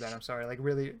 not really bad, I'm sorry,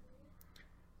 really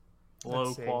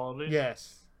low quality?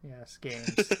 Yes,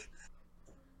 games. So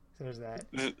there's that.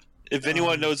 If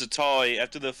anyone knows Atari,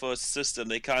 after the first system,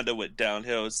 they kind of went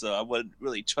downhill, so I wouldn't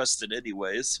really trust it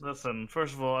anyways. Listen,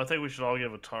 first of all, I think we should all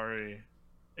give Atari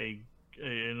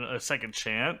a second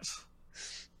chance,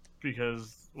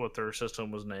 because what their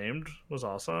system was named was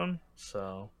awesome,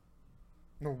 so...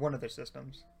 No, one of their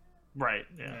systems. Right,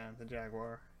 yeah. Yeah, the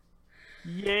Jaguar.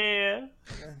 Yeah.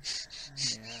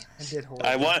 I did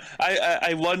horrible.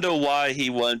 I wonder why he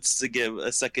wants to give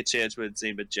a second chance when it's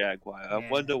named a Jaguar. I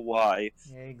wonder why.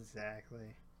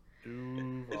 Exactly.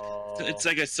 It's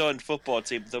like a son football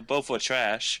team. They both were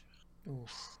trash.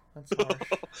 Oof, that's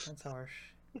harsh. That's harsh.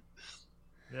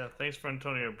 Yeah, thanks for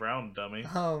Antonio Brown, dummy.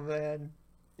 Oh, man.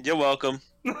 You're welcome.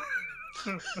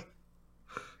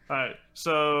 Alright,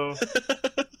 so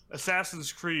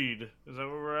Assassin's Creed, is that where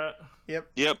we're at?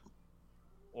 Yep.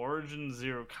 Origin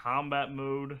Zero Combat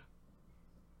Mode.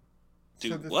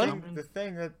 Dude, so what? The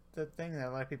thing that the thing that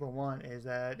a lot of people want is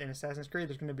that in Assassin's Creed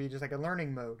there's going to be just like a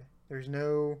learning mode. There's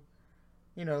no,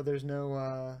 there's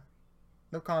no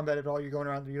combat at all. You're going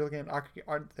around, you're looking at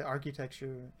the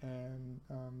architecture and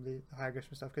the hieroglyphs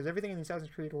and stuff, because everything in the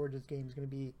Assassin's Creed Origins game is going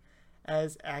to be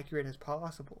as accurate as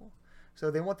possible. So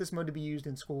they want this mode to be used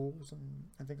in schools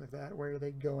and things like that, where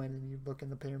they go in and you look in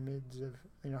the pyramids of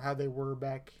how they were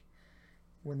back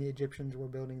when the Egyptians were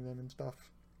building them and stuff.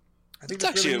 I think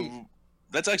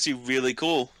that's actually really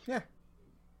cool. Yeah,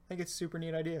 I think it's a super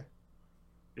neat idea.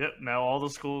 Yep. Now all the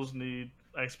schools need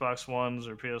Xbox Ones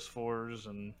or PS4s,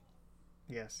 and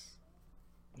yes,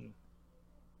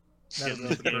 getting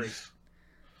those games.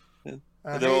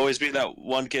 There'll always be that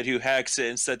one kid who hacks it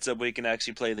and sets up where you can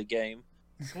actually play the game.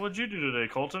 What'd you do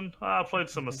today, Colton? I played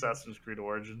some Assassin's Creed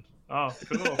Origins. Oh,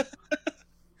 cool.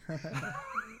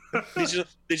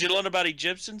 Did you learn about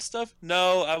Egyptian stuff?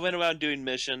 No, I went around doing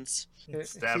missions.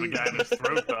 Stab a guy in his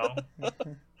throat, though.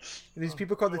 These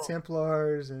people called the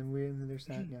Templars, and there's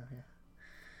that. Yeah.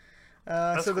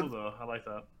 That's cool, though. I like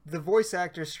that. The voice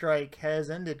actor strike has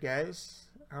ended, guys.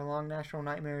 Our long national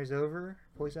nightmare is over.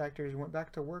 Voice actors went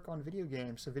back to work on video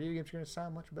games, so video games are going to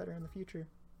sound much better in the future.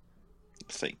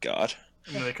 Thank God.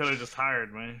 I mean, they could have just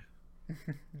hired me.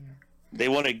 Yeah. They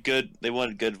wanted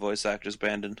good voice actors,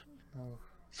 Brandon. Oh,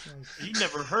 you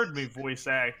never heard me voice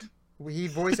act. He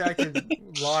voice acted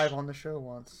live on the show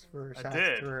once for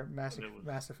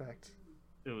Mass Effect.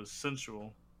 It was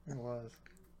sensual. It was.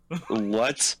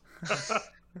 What?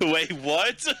 Wait,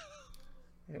 what?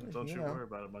 Don't you worry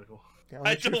about it, Michael.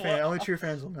 Yeah, only true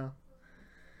fans will know.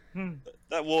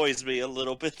 That worries me a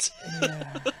little bit.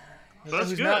 Yeah. That's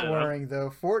Who's good, not worrying though?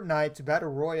 Fortnite's Battle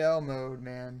Royale mode,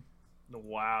 man.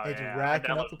 Wow, it's racking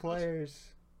up the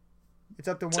players. It's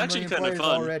up to 1 million kinda players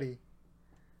fun. already.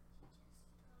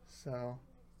 So,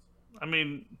 I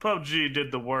mean, PUBG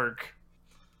did the work,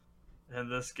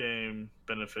 and this game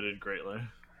benefited greatly.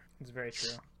 It's very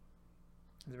true.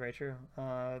 It's very true.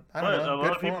 I don't But know. a lot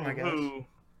Good of people form, I guess.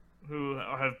 who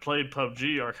have played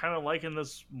PUBG are kind of liking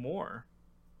this more.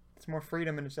 It's more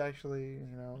freedom, and it's actually,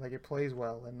 like it plays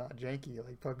well and not janky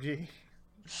like PUBG.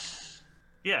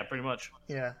 Yeah, pretty much.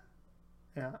 Yeah.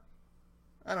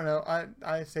 I don't know.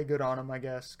 I say good on them, I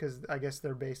guess, because I guess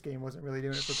their base game wasn't really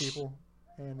doing it for people,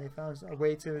 and they found a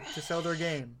way to sell their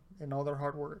game and all their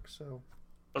hard work. So,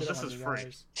 But this is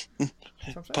free.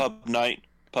 Pub night.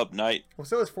 Well,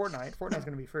 so is Fortnite. Fortnite's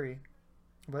going to be free,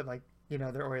 but their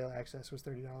early access was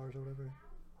 $30 or whatever.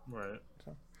 Right.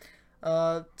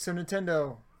 So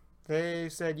Nintendo, they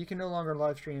said you can no longer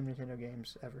live stream Nintendo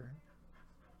games ever.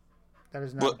 That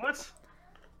is not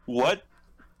What?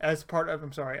 as a part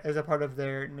of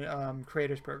their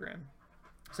creators program.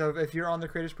 So if you're on the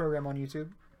creators program on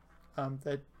YouTube,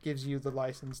 that gives you the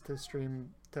license to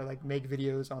stream, to make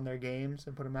videos on their games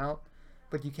and put them out,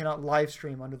 but you cannot live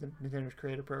stream under the Nintendo's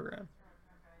creator program.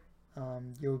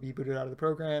 You'll be booted out of the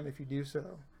program if you do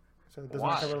so. So it does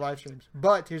not cover live streams.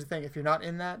 But here's the thing: if you're not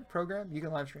in that program, you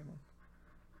can live stream them.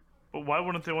 But why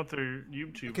wouldn't they want their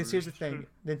YouTubers? Because here's the thing: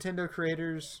 Nintendo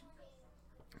creators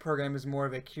program is more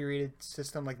of a curated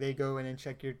system. Like, they go in and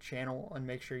check your channel and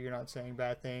make sure you're not saying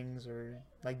bad things or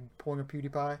pulling a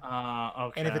PewDiePie.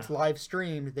 Okay. And if it's live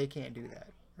streamed, they can't do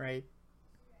that, right?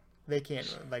 They can't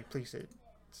police it.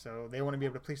 So they want to be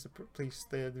able to police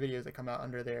the videos that come out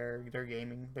under their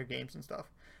games and stuff.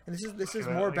 And this is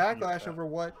more backlash over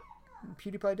what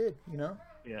PewDiePie did,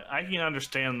 Yeah, I can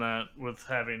understand that with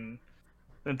having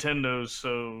Nintendo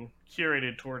so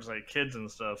curated towards kids and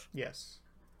stuff. Yes.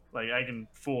 I can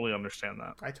fully understand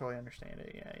that. I totally understand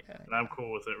it. Yeah. And I'm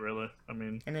cool with it, really. I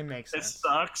mean, and it makes sense. It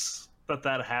sucks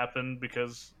that happened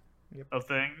because of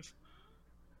things,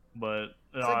 but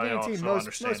I also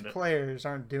understand most players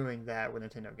aren't doing that with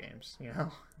Nintendo games,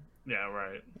 Yeah,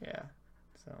 right. Yeah.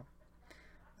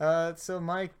 So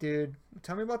Mike, dude,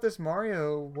 tell me about this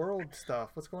Mario World stuff.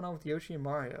 What's going on with Yoshi and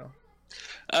Mario?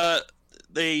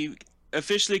 They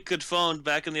officially confirmed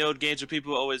back in the old games where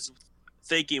people were always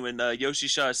thinking when Yoshi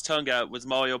shot his tongue out was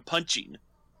Mario punching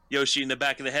Yoshi in the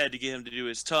back of the head to get him to do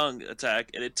his tongue attack,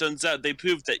 and it turns out they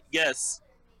proved that yes,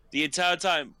 the entire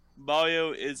time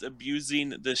Mario is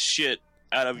abusing the shit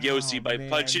out of Yoshi by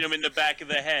punching him in the back of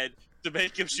the head to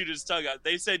make him shoot his tongue out.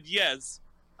 They said yes,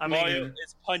 Mario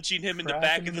is punching him in the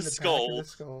back of the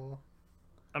skull.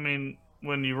 I mean,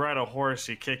 when you ride a horse,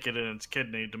 you kick it in its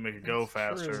kidney to make it go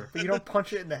faster. True. But you don't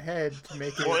punch it in the head to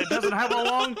make it. Well, it doesn't have a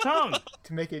long tongue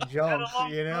to make it jump.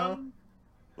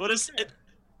 Well,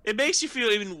 it makes you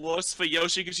feel even worse for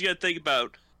Yoshi because you got to think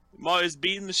about Mario's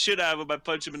beating the shit out of him by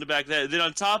punching him in the back of the head. Then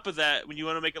on top of that, when you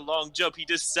want to make a long jump, he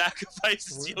just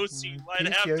sacrifices Yoshi right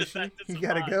after Yoshi, that. You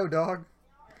gotta go, dog.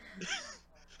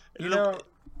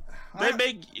 They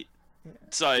make.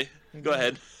 Sorry, go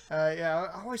ahead. Yeah,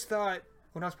 I always thought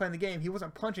when I was playing the game, he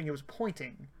wasn't punching; he was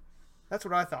pointing. That's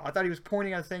what I thought. I thought he was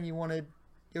pointing at the thing you wanted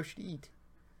Yoshi to eat.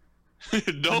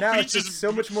 No, now it's just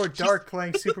so much more dark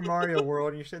playing Super Mario World,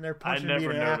 and you're sitting there punching and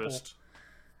eating an apple.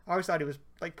 I always thought he was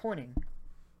like pointing.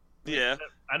 Yeah.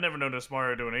 I never noticed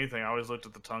Mario doing anything. I always looked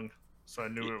at the tongue, so I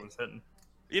knew it was hitting.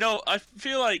 You know, I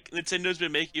feel like Nintendo's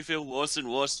been making you feel worse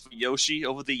and worse for Yoshi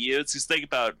over the years. Just think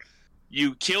about,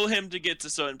 you kill him to get to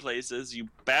certain places, you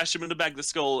bash him in the back of the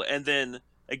skull, and then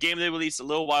a game they released a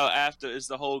little while after is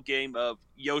the whole game of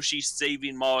Yoshi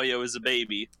saving Mario as a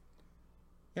baby.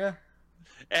 Yeah.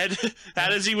 And how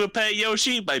does he repay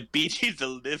Yoshi? By beating the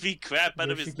living crap out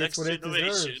of his next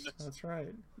generation. That's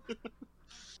right.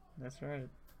 That's right.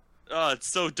 Oh, it's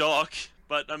so dark.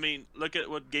 But, I mean, look at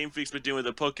what Game Freak's been doing with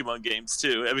the Pokemon games,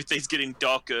 too. Everything's getting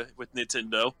darker with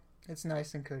Nintendo. It's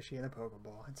nice and cushy in the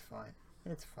Pokeball. It's fine.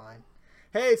 It's fine.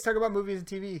 Hey, let's talk about movies and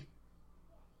TV.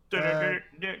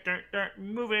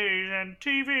 Movies and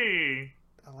TV.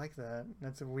 I like that.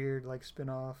 That's a weird, like,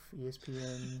 spin-off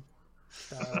ESPN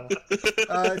style.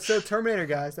 So, Terminator,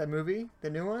 guys, that movie, the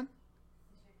new one?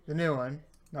 The new one.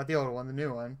 Not the old one, the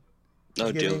new one.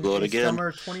 Oh, dear Lord, again.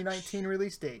 Summer 2019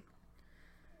 release date.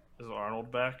 Is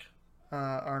Arnold back?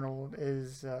 Arnold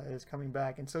is coming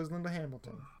back, and so is Linda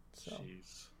Hamilton. So,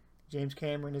 jeez. James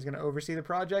Cameron is going to oversee the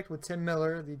project with Tim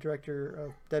Miller, the director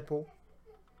of Deadpool,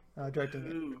 directing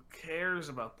it. Who cares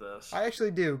about this? I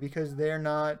actually do, because they're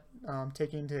not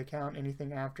taking into account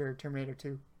anything after Terminator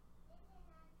 2.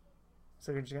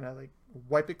 So they're just going to like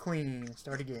wipe it clean and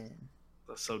start again.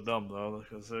 That's so dumb, though,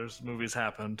 because there's movies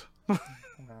happened. Well,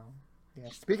 yeah.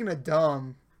 Speaking of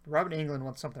dumb, Robert Englund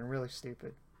wants something really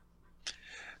stupid.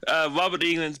 Robert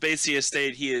Englund's basically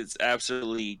stated he is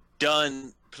absolutely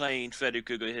done playing Freddy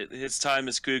Krueger. His time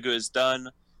as Krueger is done,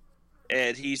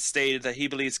 and he stated that he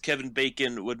believes Kevin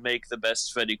Bacon would make the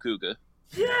best Freddy Krueger.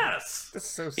 Yes, that's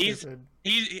so stupid.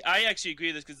 I actually agree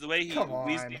with this because the way he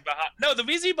reasoning behind the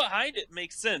reasoning behind it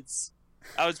makes sense.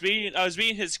 I was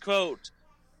reading his quote.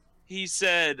 He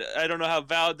said, "I don't know how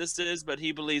valid this is, but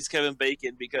he believes Kevin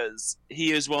Bacon because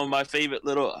he is one of my favorite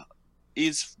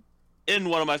he's in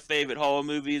one of my favorite horror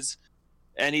movies,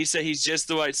 and he said he's just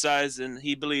the right size, and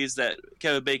he believes that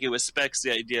Kevin Bacon respects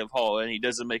the idea of horror, and he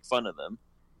doesn't make fun of them.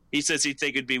 He says he'd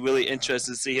think it'd be really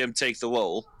interesting to see him take the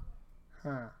role."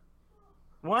 Huh.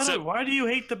 Why do you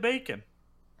hate the Bacon?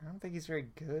 I don't think he's very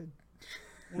good.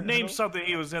 Name something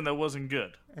he was in that wasn't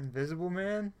good. Invisible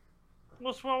Man?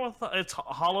 What's wrong with that? It's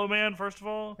Hollow Man, first of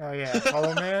all. Oh, yeah.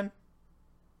 Hollow Man?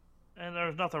 And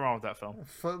there's nothing wrong with that film.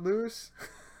 Footloose?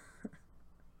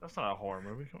 That's not a horror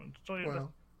movie. Come on,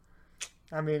 well,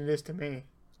 I mean, it is to me.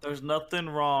 There's nothing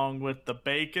wrong with the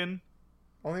Bacon.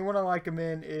 Only one I like him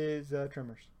in is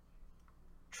Tremors.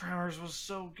 Tremors was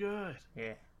so good.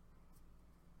 Yeah.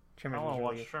 I want to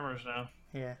watch Tremors now.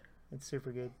 Yeah, it's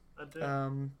super good. I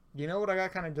did. You know what I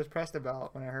got kind of depressed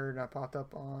about when I heard it popped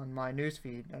up on my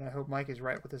newsfeed, and I hope Mike is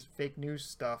right with this fake news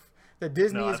stuff, that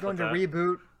Disney is going to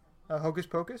reboot Hocus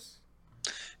Pocus?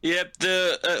 Yep,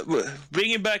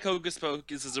 bringing back Hocus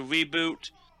Pocus is a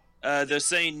reboot. They're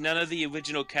saying none of the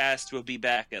original cast will be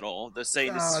back at all. They're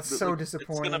saying it's so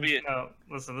disappointing. It's gonna be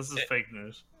listen, this is fake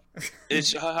news.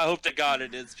 I hope to God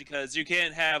it is, because you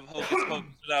can't have Hocus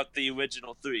Pocus without the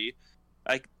original three.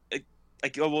 I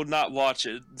will not watch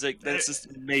it. It's like, that's just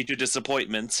a major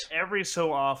disappointment. Every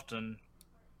so often,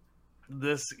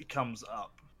 this comes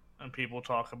up, and people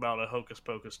talk about a Hocus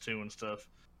Pocus 2 and stuff,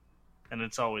 and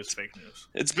it's always fake news.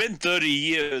 It's been 30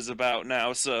 years about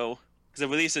now, so... Because it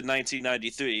released in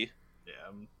 1993. Yeah.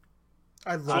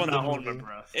 I love not holding my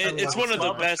breath. It's one of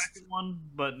the best... one,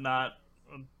 but not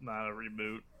a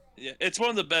reboot. Yeah, it's one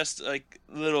of the best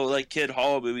little kid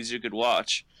horror movies you could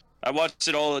watch. I watched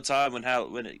it all the time when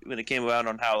it came around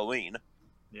on Halloween.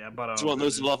 Yeah, but it's one of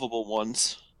those lovable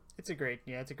ones. It's a great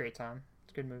time. It's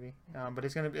a good movie. But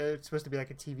it's supposed to be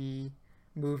like a TV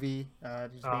movie,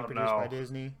 just being produced by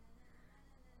Disney.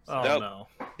 So. Oh no!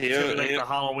 The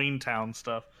Halloween Town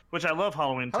stuff, which I love.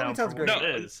 Halloween Town for what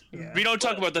it is. Yeah. We don't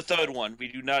talk about the third one. We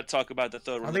do not talk about the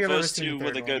third one. The first two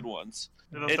were the good ones.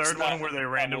 The third one where they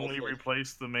randomly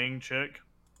replaced the main chick.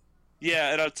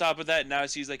 Yeah, and on top of that, now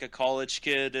she's like a college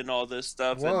kid and all this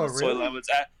stuff. Whoa, and the really?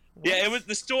 It was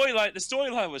the storyline. The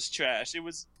storyline was trash. It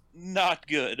was not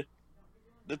good.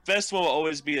 The best one will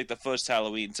always be like the first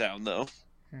Halloween Town, though.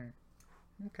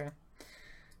 Okay.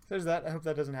 There's that. I hope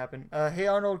that doesn't happen. Hey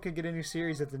Arnold could get a new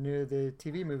series if the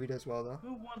TV movie does well, though.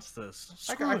 Who wants this?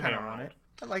 I kind of want it.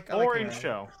 I like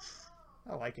Show.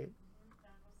 I like it.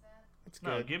 It's good.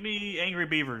 No, give me Angry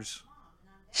Beavers.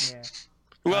 Yeah.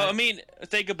 Well, I mean,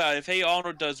 think about it. If Hey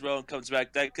Arnold does well and comes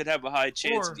back, that could have a high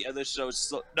chance Or- of the other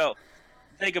shows. No,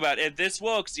 think about it. If this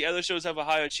works, the other shows have a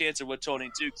higher chance of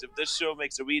returning too. Because if this show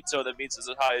makes a return, that means there's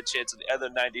a higher chance of the other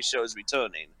 90 shows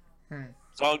returning.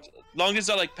 As long as it's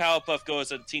not like Powerpuff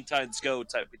Girls and Teen Titans Go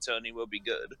type returning, will be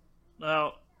good.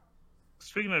 Now,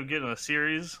 speaking of getting a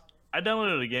series, I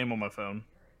downloaded a game on my phone.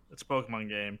 It's a Pokemon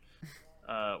game.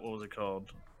 What was it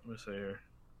called? Let me see here.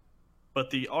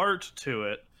 But the art to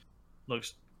it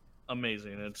looks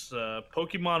amazing. It's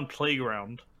Pokemon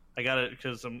Playground. I got it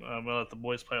because I'm gonna let the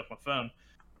boys play off my phone.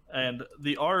 And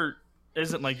the art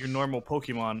isn't like your normal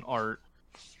Pokemon art.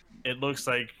 It looks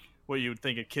like what you would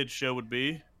think a kid's show would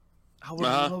be. I would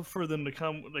love for them to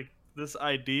come with like this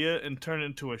idea and turn it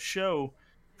into a show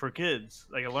for kids,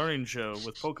 like a learning show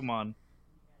with Pokemon.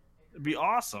 It'd be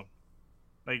awesome.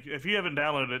 Like if you haven't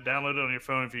downloaded it on your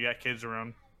phone if you got kids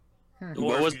around.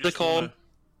 What was it called?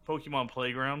 Pokemon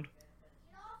Playground.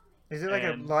 Is it like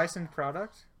a licensed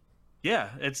product? Yeah,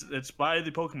 it's by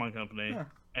the Pokemon Company,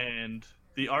 and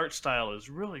the art style is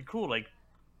really cool. Like,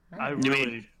 I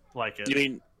really like it. You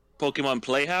mean Pokemon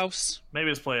Playhouse? Maybe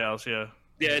it's Playhouse, yeah.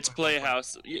 Yeah, it's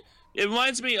Playhouse. It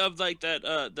reminds me of like that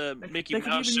the Mickey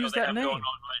Mouse show they have going on right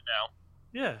now.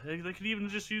 Yeah, they could even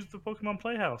just use the Pokemon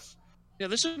Playhouse. Yeah,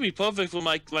 this would be perfect for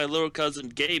my little cousin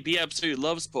Gabe. He absolutely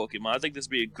loves Pokemon. I think this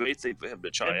would be a great thing for him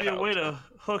to try out. It'd be a way to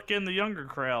hook in the younger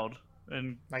crowd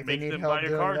and like make them buy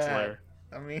your cards later.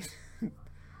 I mean,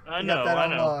 I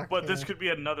know, but yeah. this could be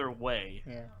another way.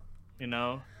 Yeah. You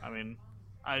know, I mean,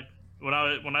 when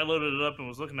I loaded it up and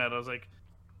was looking at it, I was like,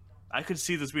 I could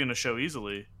see this being a show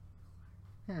easily.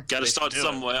 Gotta start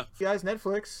somewhere. Guys,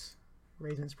 Netflix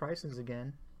raising its prices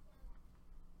again.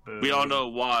 We all know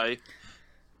why.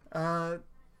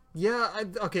 Yeah.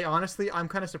 Okay. Honestly, I'm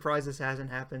kind of surprised this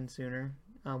hasn't happened sooner.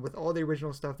 With all the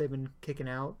original stuff they've been kicking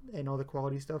out and all the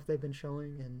quality stuff they've been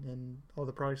showing and all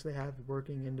the products they have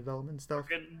working in development and stuff.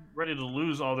 They're getting ready to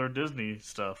lose all their Disney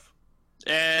stuff.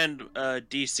 And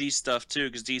DC stuff too,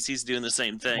 because DC's doing the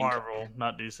same thing. Marvel,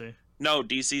 not DC. No,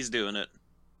 DC's doing it.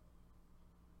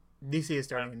 DC is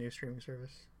starting a new streaming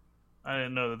service. I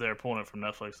didn't know that they were pulling it from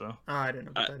Netflix though. Oh, I didn't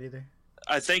know about that either.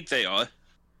 I think they are,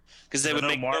 because they would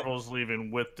make Marvel's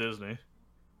leaving with Disney.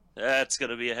 That's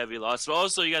gonna be a heavy loss. But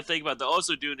also, you gotta think about they're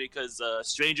also doing it because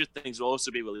Stranger Things will also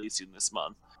be releasing this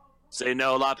month. So you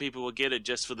know a lot of people will get it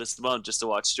just for this month, just to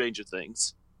watch Stranger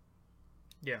Things.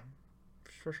 Yeah,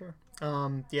 for sure.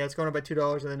 Yeah, it's going up by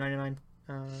 $2 at the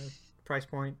 $99 price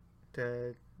point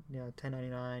to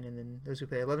 $10.99, and then those who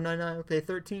pay $11.99 will pay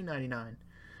 $13.99.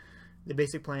 The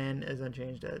basic plan is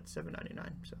unchanged at $7.99.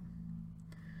 So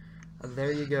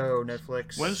there you go,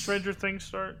 Netflix. When Stranger Things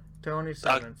start?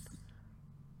 27th.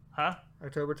 Huh?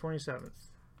 October 27th.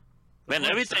 Man,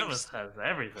 everything has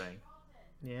everything.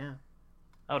 Yeah.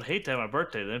 I would hate to have my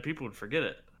birthday, then people would forget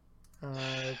it.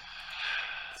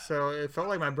 So it felt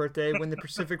like my birthday when the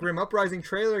Pacific Rim Uprising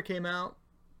trailer came out.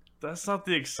 That's not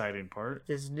the exciting part.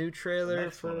 This new trailer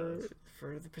for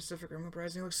the Pacific Rim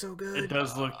Uprising looks so good. It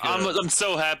does look good. I'm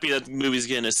so happy that the movie's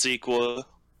getting a sequel.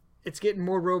 It's getting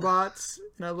more robots,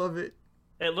 and I love it.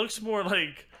 It looks more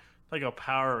like a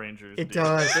Power Rangers. It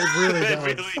does. It really does.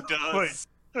 It really does.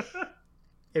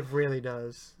 It really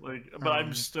does. But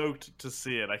I'm stoked to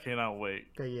see it. I cannot wait.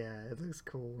 But yeah, it looks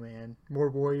cool, man. More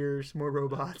warriors, more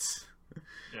robots.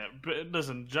 Yeah, but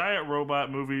listen, giant robot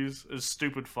movies is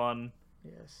stupid fun.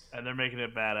 Yes. And they're making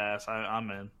it badass. I'm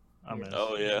in. I'm in.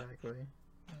 Oh yeah. Exactly.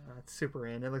 It's super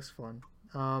in. It looks fun.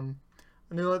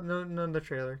 The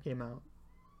trailer came out.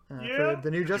 For the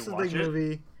new Justice League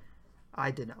movie. I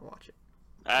did not watch it.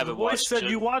 I haven't watched it. Said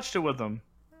you watched it with them.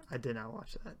 I did not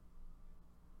watch that.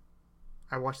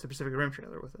 I watched the Pacific Rim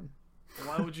trailer with him.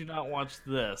 Why would you not watch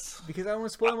this? Because I don't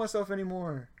want to spoil myself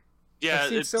anymore. Yeah, I've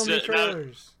seen so many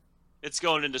trailers. It's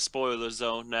going into spoiler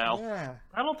zone now. Yeah.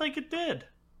 I don't think it did.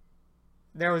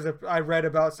 I read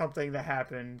about something that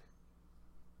happened.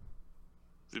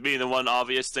 Being the one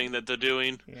obvious thing that they're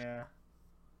doing. Yeah.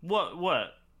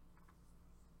 What?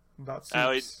 About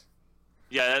Suits.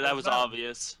 Yeah, that was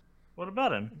obvious. What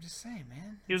about him? I'm just saying,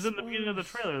 man. He was in the beginning of the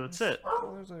trailer. That's it.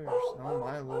 Oh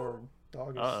my lord.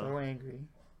 Dog is so angry.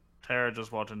 Tara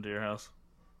just walked into your house.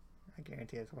 I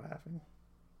guarantee that's what happened.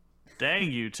 Dang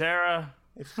you, Tara.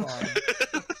 It's fine.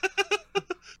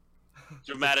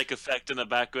 Dramatic effect in the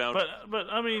background. But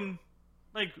I mean,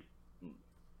 like,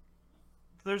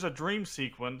 there's a dream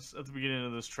sequence at the beginning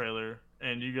of this trailer,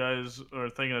 and you guys are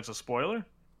thinking it's a spoiler?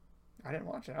 I didn't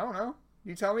watch it. I don't know.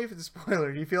 You tell me if it's a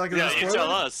spoiler. Do you feel like it's a spoiler? Yeah, you tell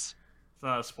us. It's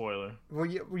not a spoiler. Well,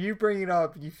 you bring it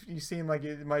up. You seem like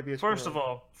it might be a spoiler.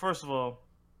 First of all,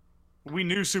 we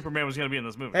knew Superman was going to be in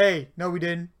this movie. Hey, no, we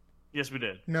didn't. Yes, we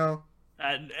did. No.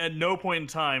 At no point in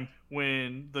time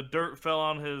when the dirt fell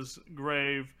on his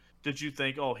grave did you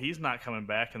think, oh, he's not coming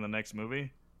back in the next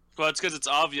movie? Well, it's because it's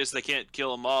obvious they can't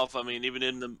kill him off. I mean, even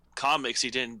in the comics, he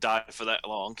didn't die for that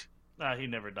long. Nah, he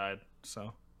never died,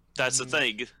 so. That's the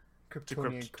thing.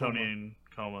 Kryptonian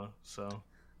coma, so.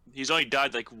 He's only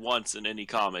died like once in any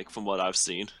comic, from what I've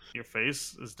seen. Your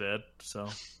face is dead, so.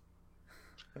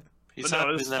 He's but not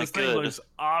no, been that this good. thing looks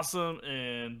awesome,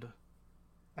 and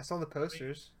I saw the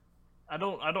posters. I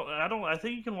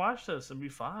think you can watch this and be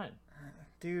fine.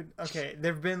 Dude, okay,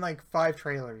 there've been like 5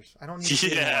 trailers. I don't need to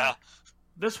see Yeah.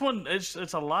 This one, it's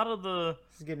a lot of the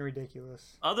This is getting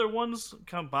ridiculous. other ones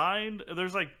combined.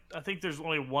 There's like, I think there's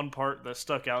only one part that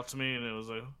stuck out to me, and it was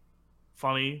a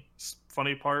funny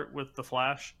part with the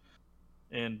Flash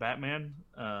and Batman.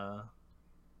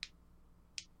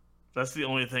 That's the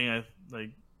only thing I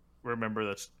like remember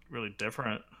that's really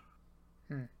different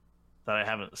that I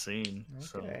haven't seen. Okay.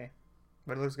 So.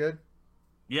 But it looks good?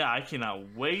 Yeah, I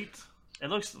cannot wait. It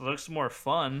looks more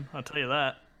fun, I'll tell you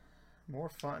that. More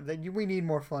fun. We need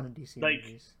more fun in DC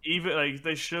movies. Even like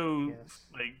they show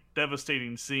like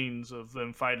devastating scenes of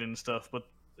them fighting and stuff, but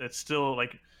it's still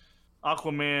like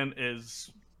Aquaman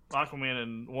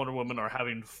and Wonder Woman are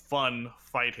having fun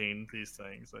fighting these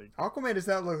things. Like Aquaman does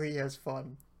not look like he has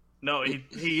fun. No,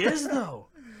 he is though.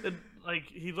 Like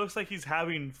he looks like he's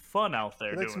having fun out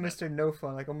there. He looks doing Mr. No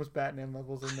Fun, like almost Batman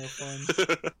levels of no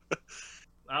fun.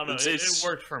 I don't know. It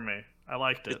worked for me. I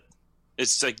liked it.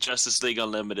 It's like Justice League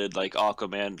Unlimited, like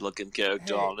Aquaman looking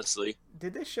character. Hey, honestly,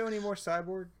 did they show any more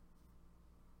Cyborg?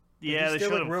 Yeah, they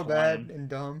still look him real flying. bad and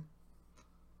dumb.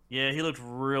 Yeah, he looked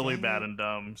really bad and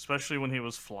dumb, especially when he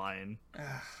was flying.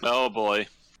 Oh boy,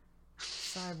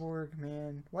 Cyborg,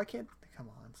 man, why can't come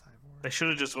on, Cyborg? They should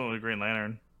have just went with Green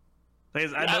Lantern.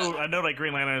 I know, like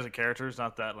Green Lantern as a character is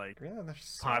not that like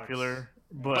popular,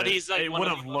 but he's like it would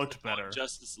have looked better.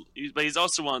 But he's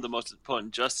also one of the most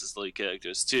important Justice League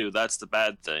characters too. That's the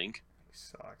bad thing. He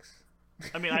sucks.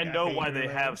 I mean, I know why they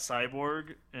have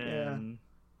Cyborg in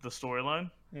the storyline,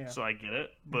 so I get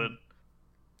it. But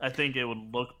I think it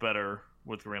would look better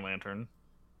with Green Lantern.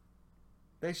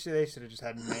 They should have just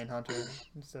had Manhunter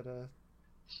instead of,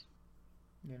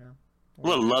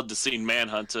 Would have loved to see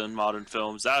Manhunter in modern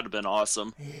films. That would have been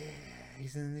awesome. Yeah,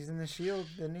 he's in the Shield,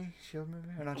 isn't he? Shield movie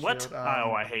or not? What? Shield?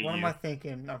 I hate you. What am I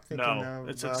thinking? I'm thinking of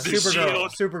it's Supergirl.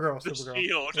 Shield. Supergirl.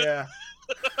 Shield. Yeah.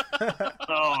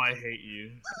 Oh, I hate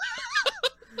you.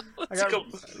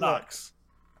 Sucks.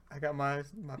 I got my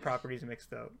properties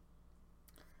mixed up.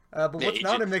 But what's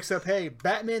not a mix-up? Hey,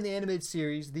 Batman the Animated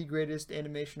Series, the greatest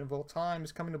animation of all time,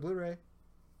 is coming to Blu-ray.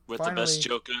 With finally,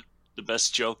 the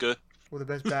best Joker. With the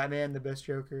best Batman, the best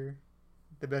Joker,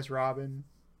 the best Robin.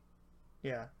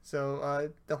 Yeah,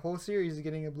 so the whole series is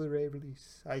getting a Blu-ray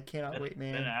release. I cannot wait,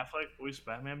 man. Ben Affleck voiced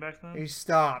Batman back then? You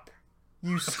stop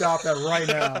that right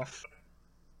now.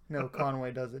 No,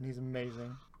 Conway does it, and he's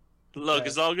amazing. Look,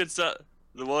 as long as the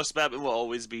worst Batman will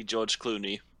always be George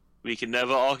Clooney. We can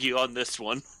never argue on this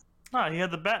one. Nah, he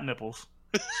had the bat nipples.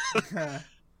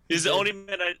 He's the only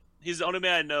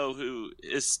man I know who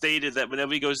has stated that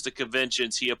whenever he goes to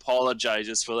conventions, he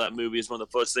apologizes for that movie. It's one of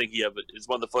the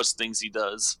first things he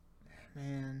does.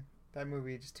 Man, that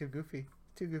movie is just too goofy.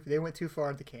 Too goofy. They went too far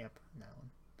at the camp on that one.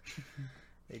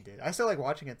 They did. I still like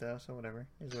watching it though, so whatever.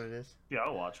 It is what it is. Yeah,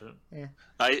 I'll watch it. Yeah.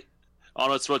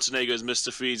 Arnold Schwarzenegger as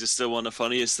Mr. Freeze is still one of the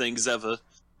funniest things ever.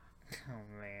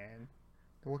 Oh man.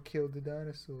 What killed the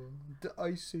dinosaur? The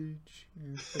Ice Age.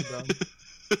 Yeah, so dumb.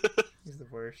 He's the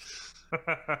worst.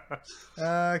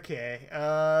 Okay.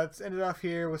 Let's end it off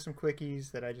here with some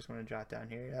quickies that I just want to jot down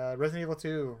here. Resident Evil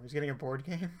 2 is getting a board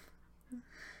game.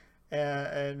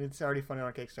 And it's already funded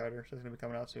on Kickstarter, so it's going to be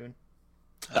coming out soon.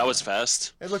 That was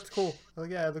fast. It looked cool.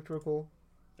 Yeah, it looked real cool.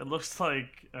 It looks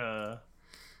like,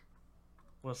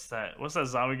 what's that? What's that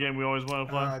zombie game we always want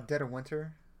to play? Dead of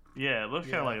Winter. Yeah, it looks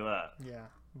kind of like that. Yeah.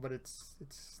 But it's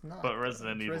not. But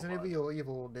Resident Evil. Resident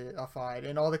Evil deified,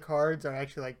 and all the cards are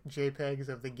actually like JPEGs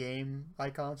of the game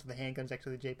icons. So the handgun's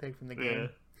actually the JPEG from the game.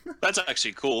 Yeah. That's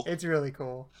actually cool. It's really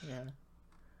cool.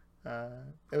 Yeah.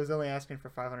 It was only asking for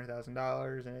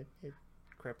 $500,000, and it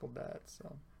crippled that.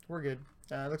 So we're good.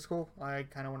 It looks cool. I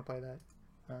kind of want to play that.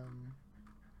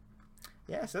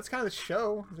 Yeah. So that's kind of the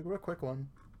show. It's a real quick one.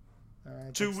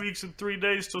 2 weeks and 3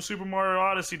 days till Super Mario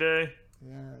Odyssey Day.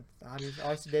 Yeah,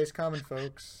 Odyssey Day's coming,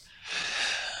 folks.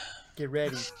 Get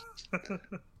ready.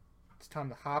 It's time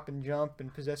to hop and jump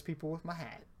and possess people with my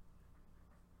hat.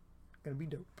 Gonna be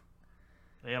dope.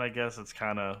 And I guess it's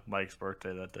kind of Mike's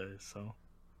birthday that day, so.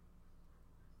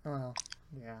 Oh,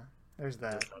 yeah. There's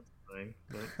that.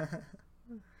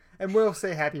 And we'll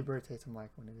say happy birthday to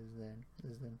Mike when it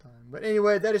is then time. But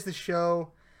anyway, that is the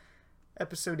show.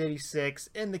 Episode 86.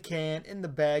 In the can, in the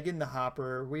bag, in the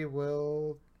hopper. We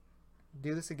will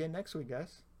do this again next week,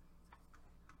 guys.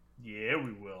 Yeah,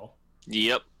 we will.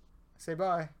 Yep. Say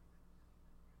bye.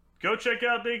 Go check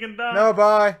out Deacon Don. No,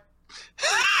 bye.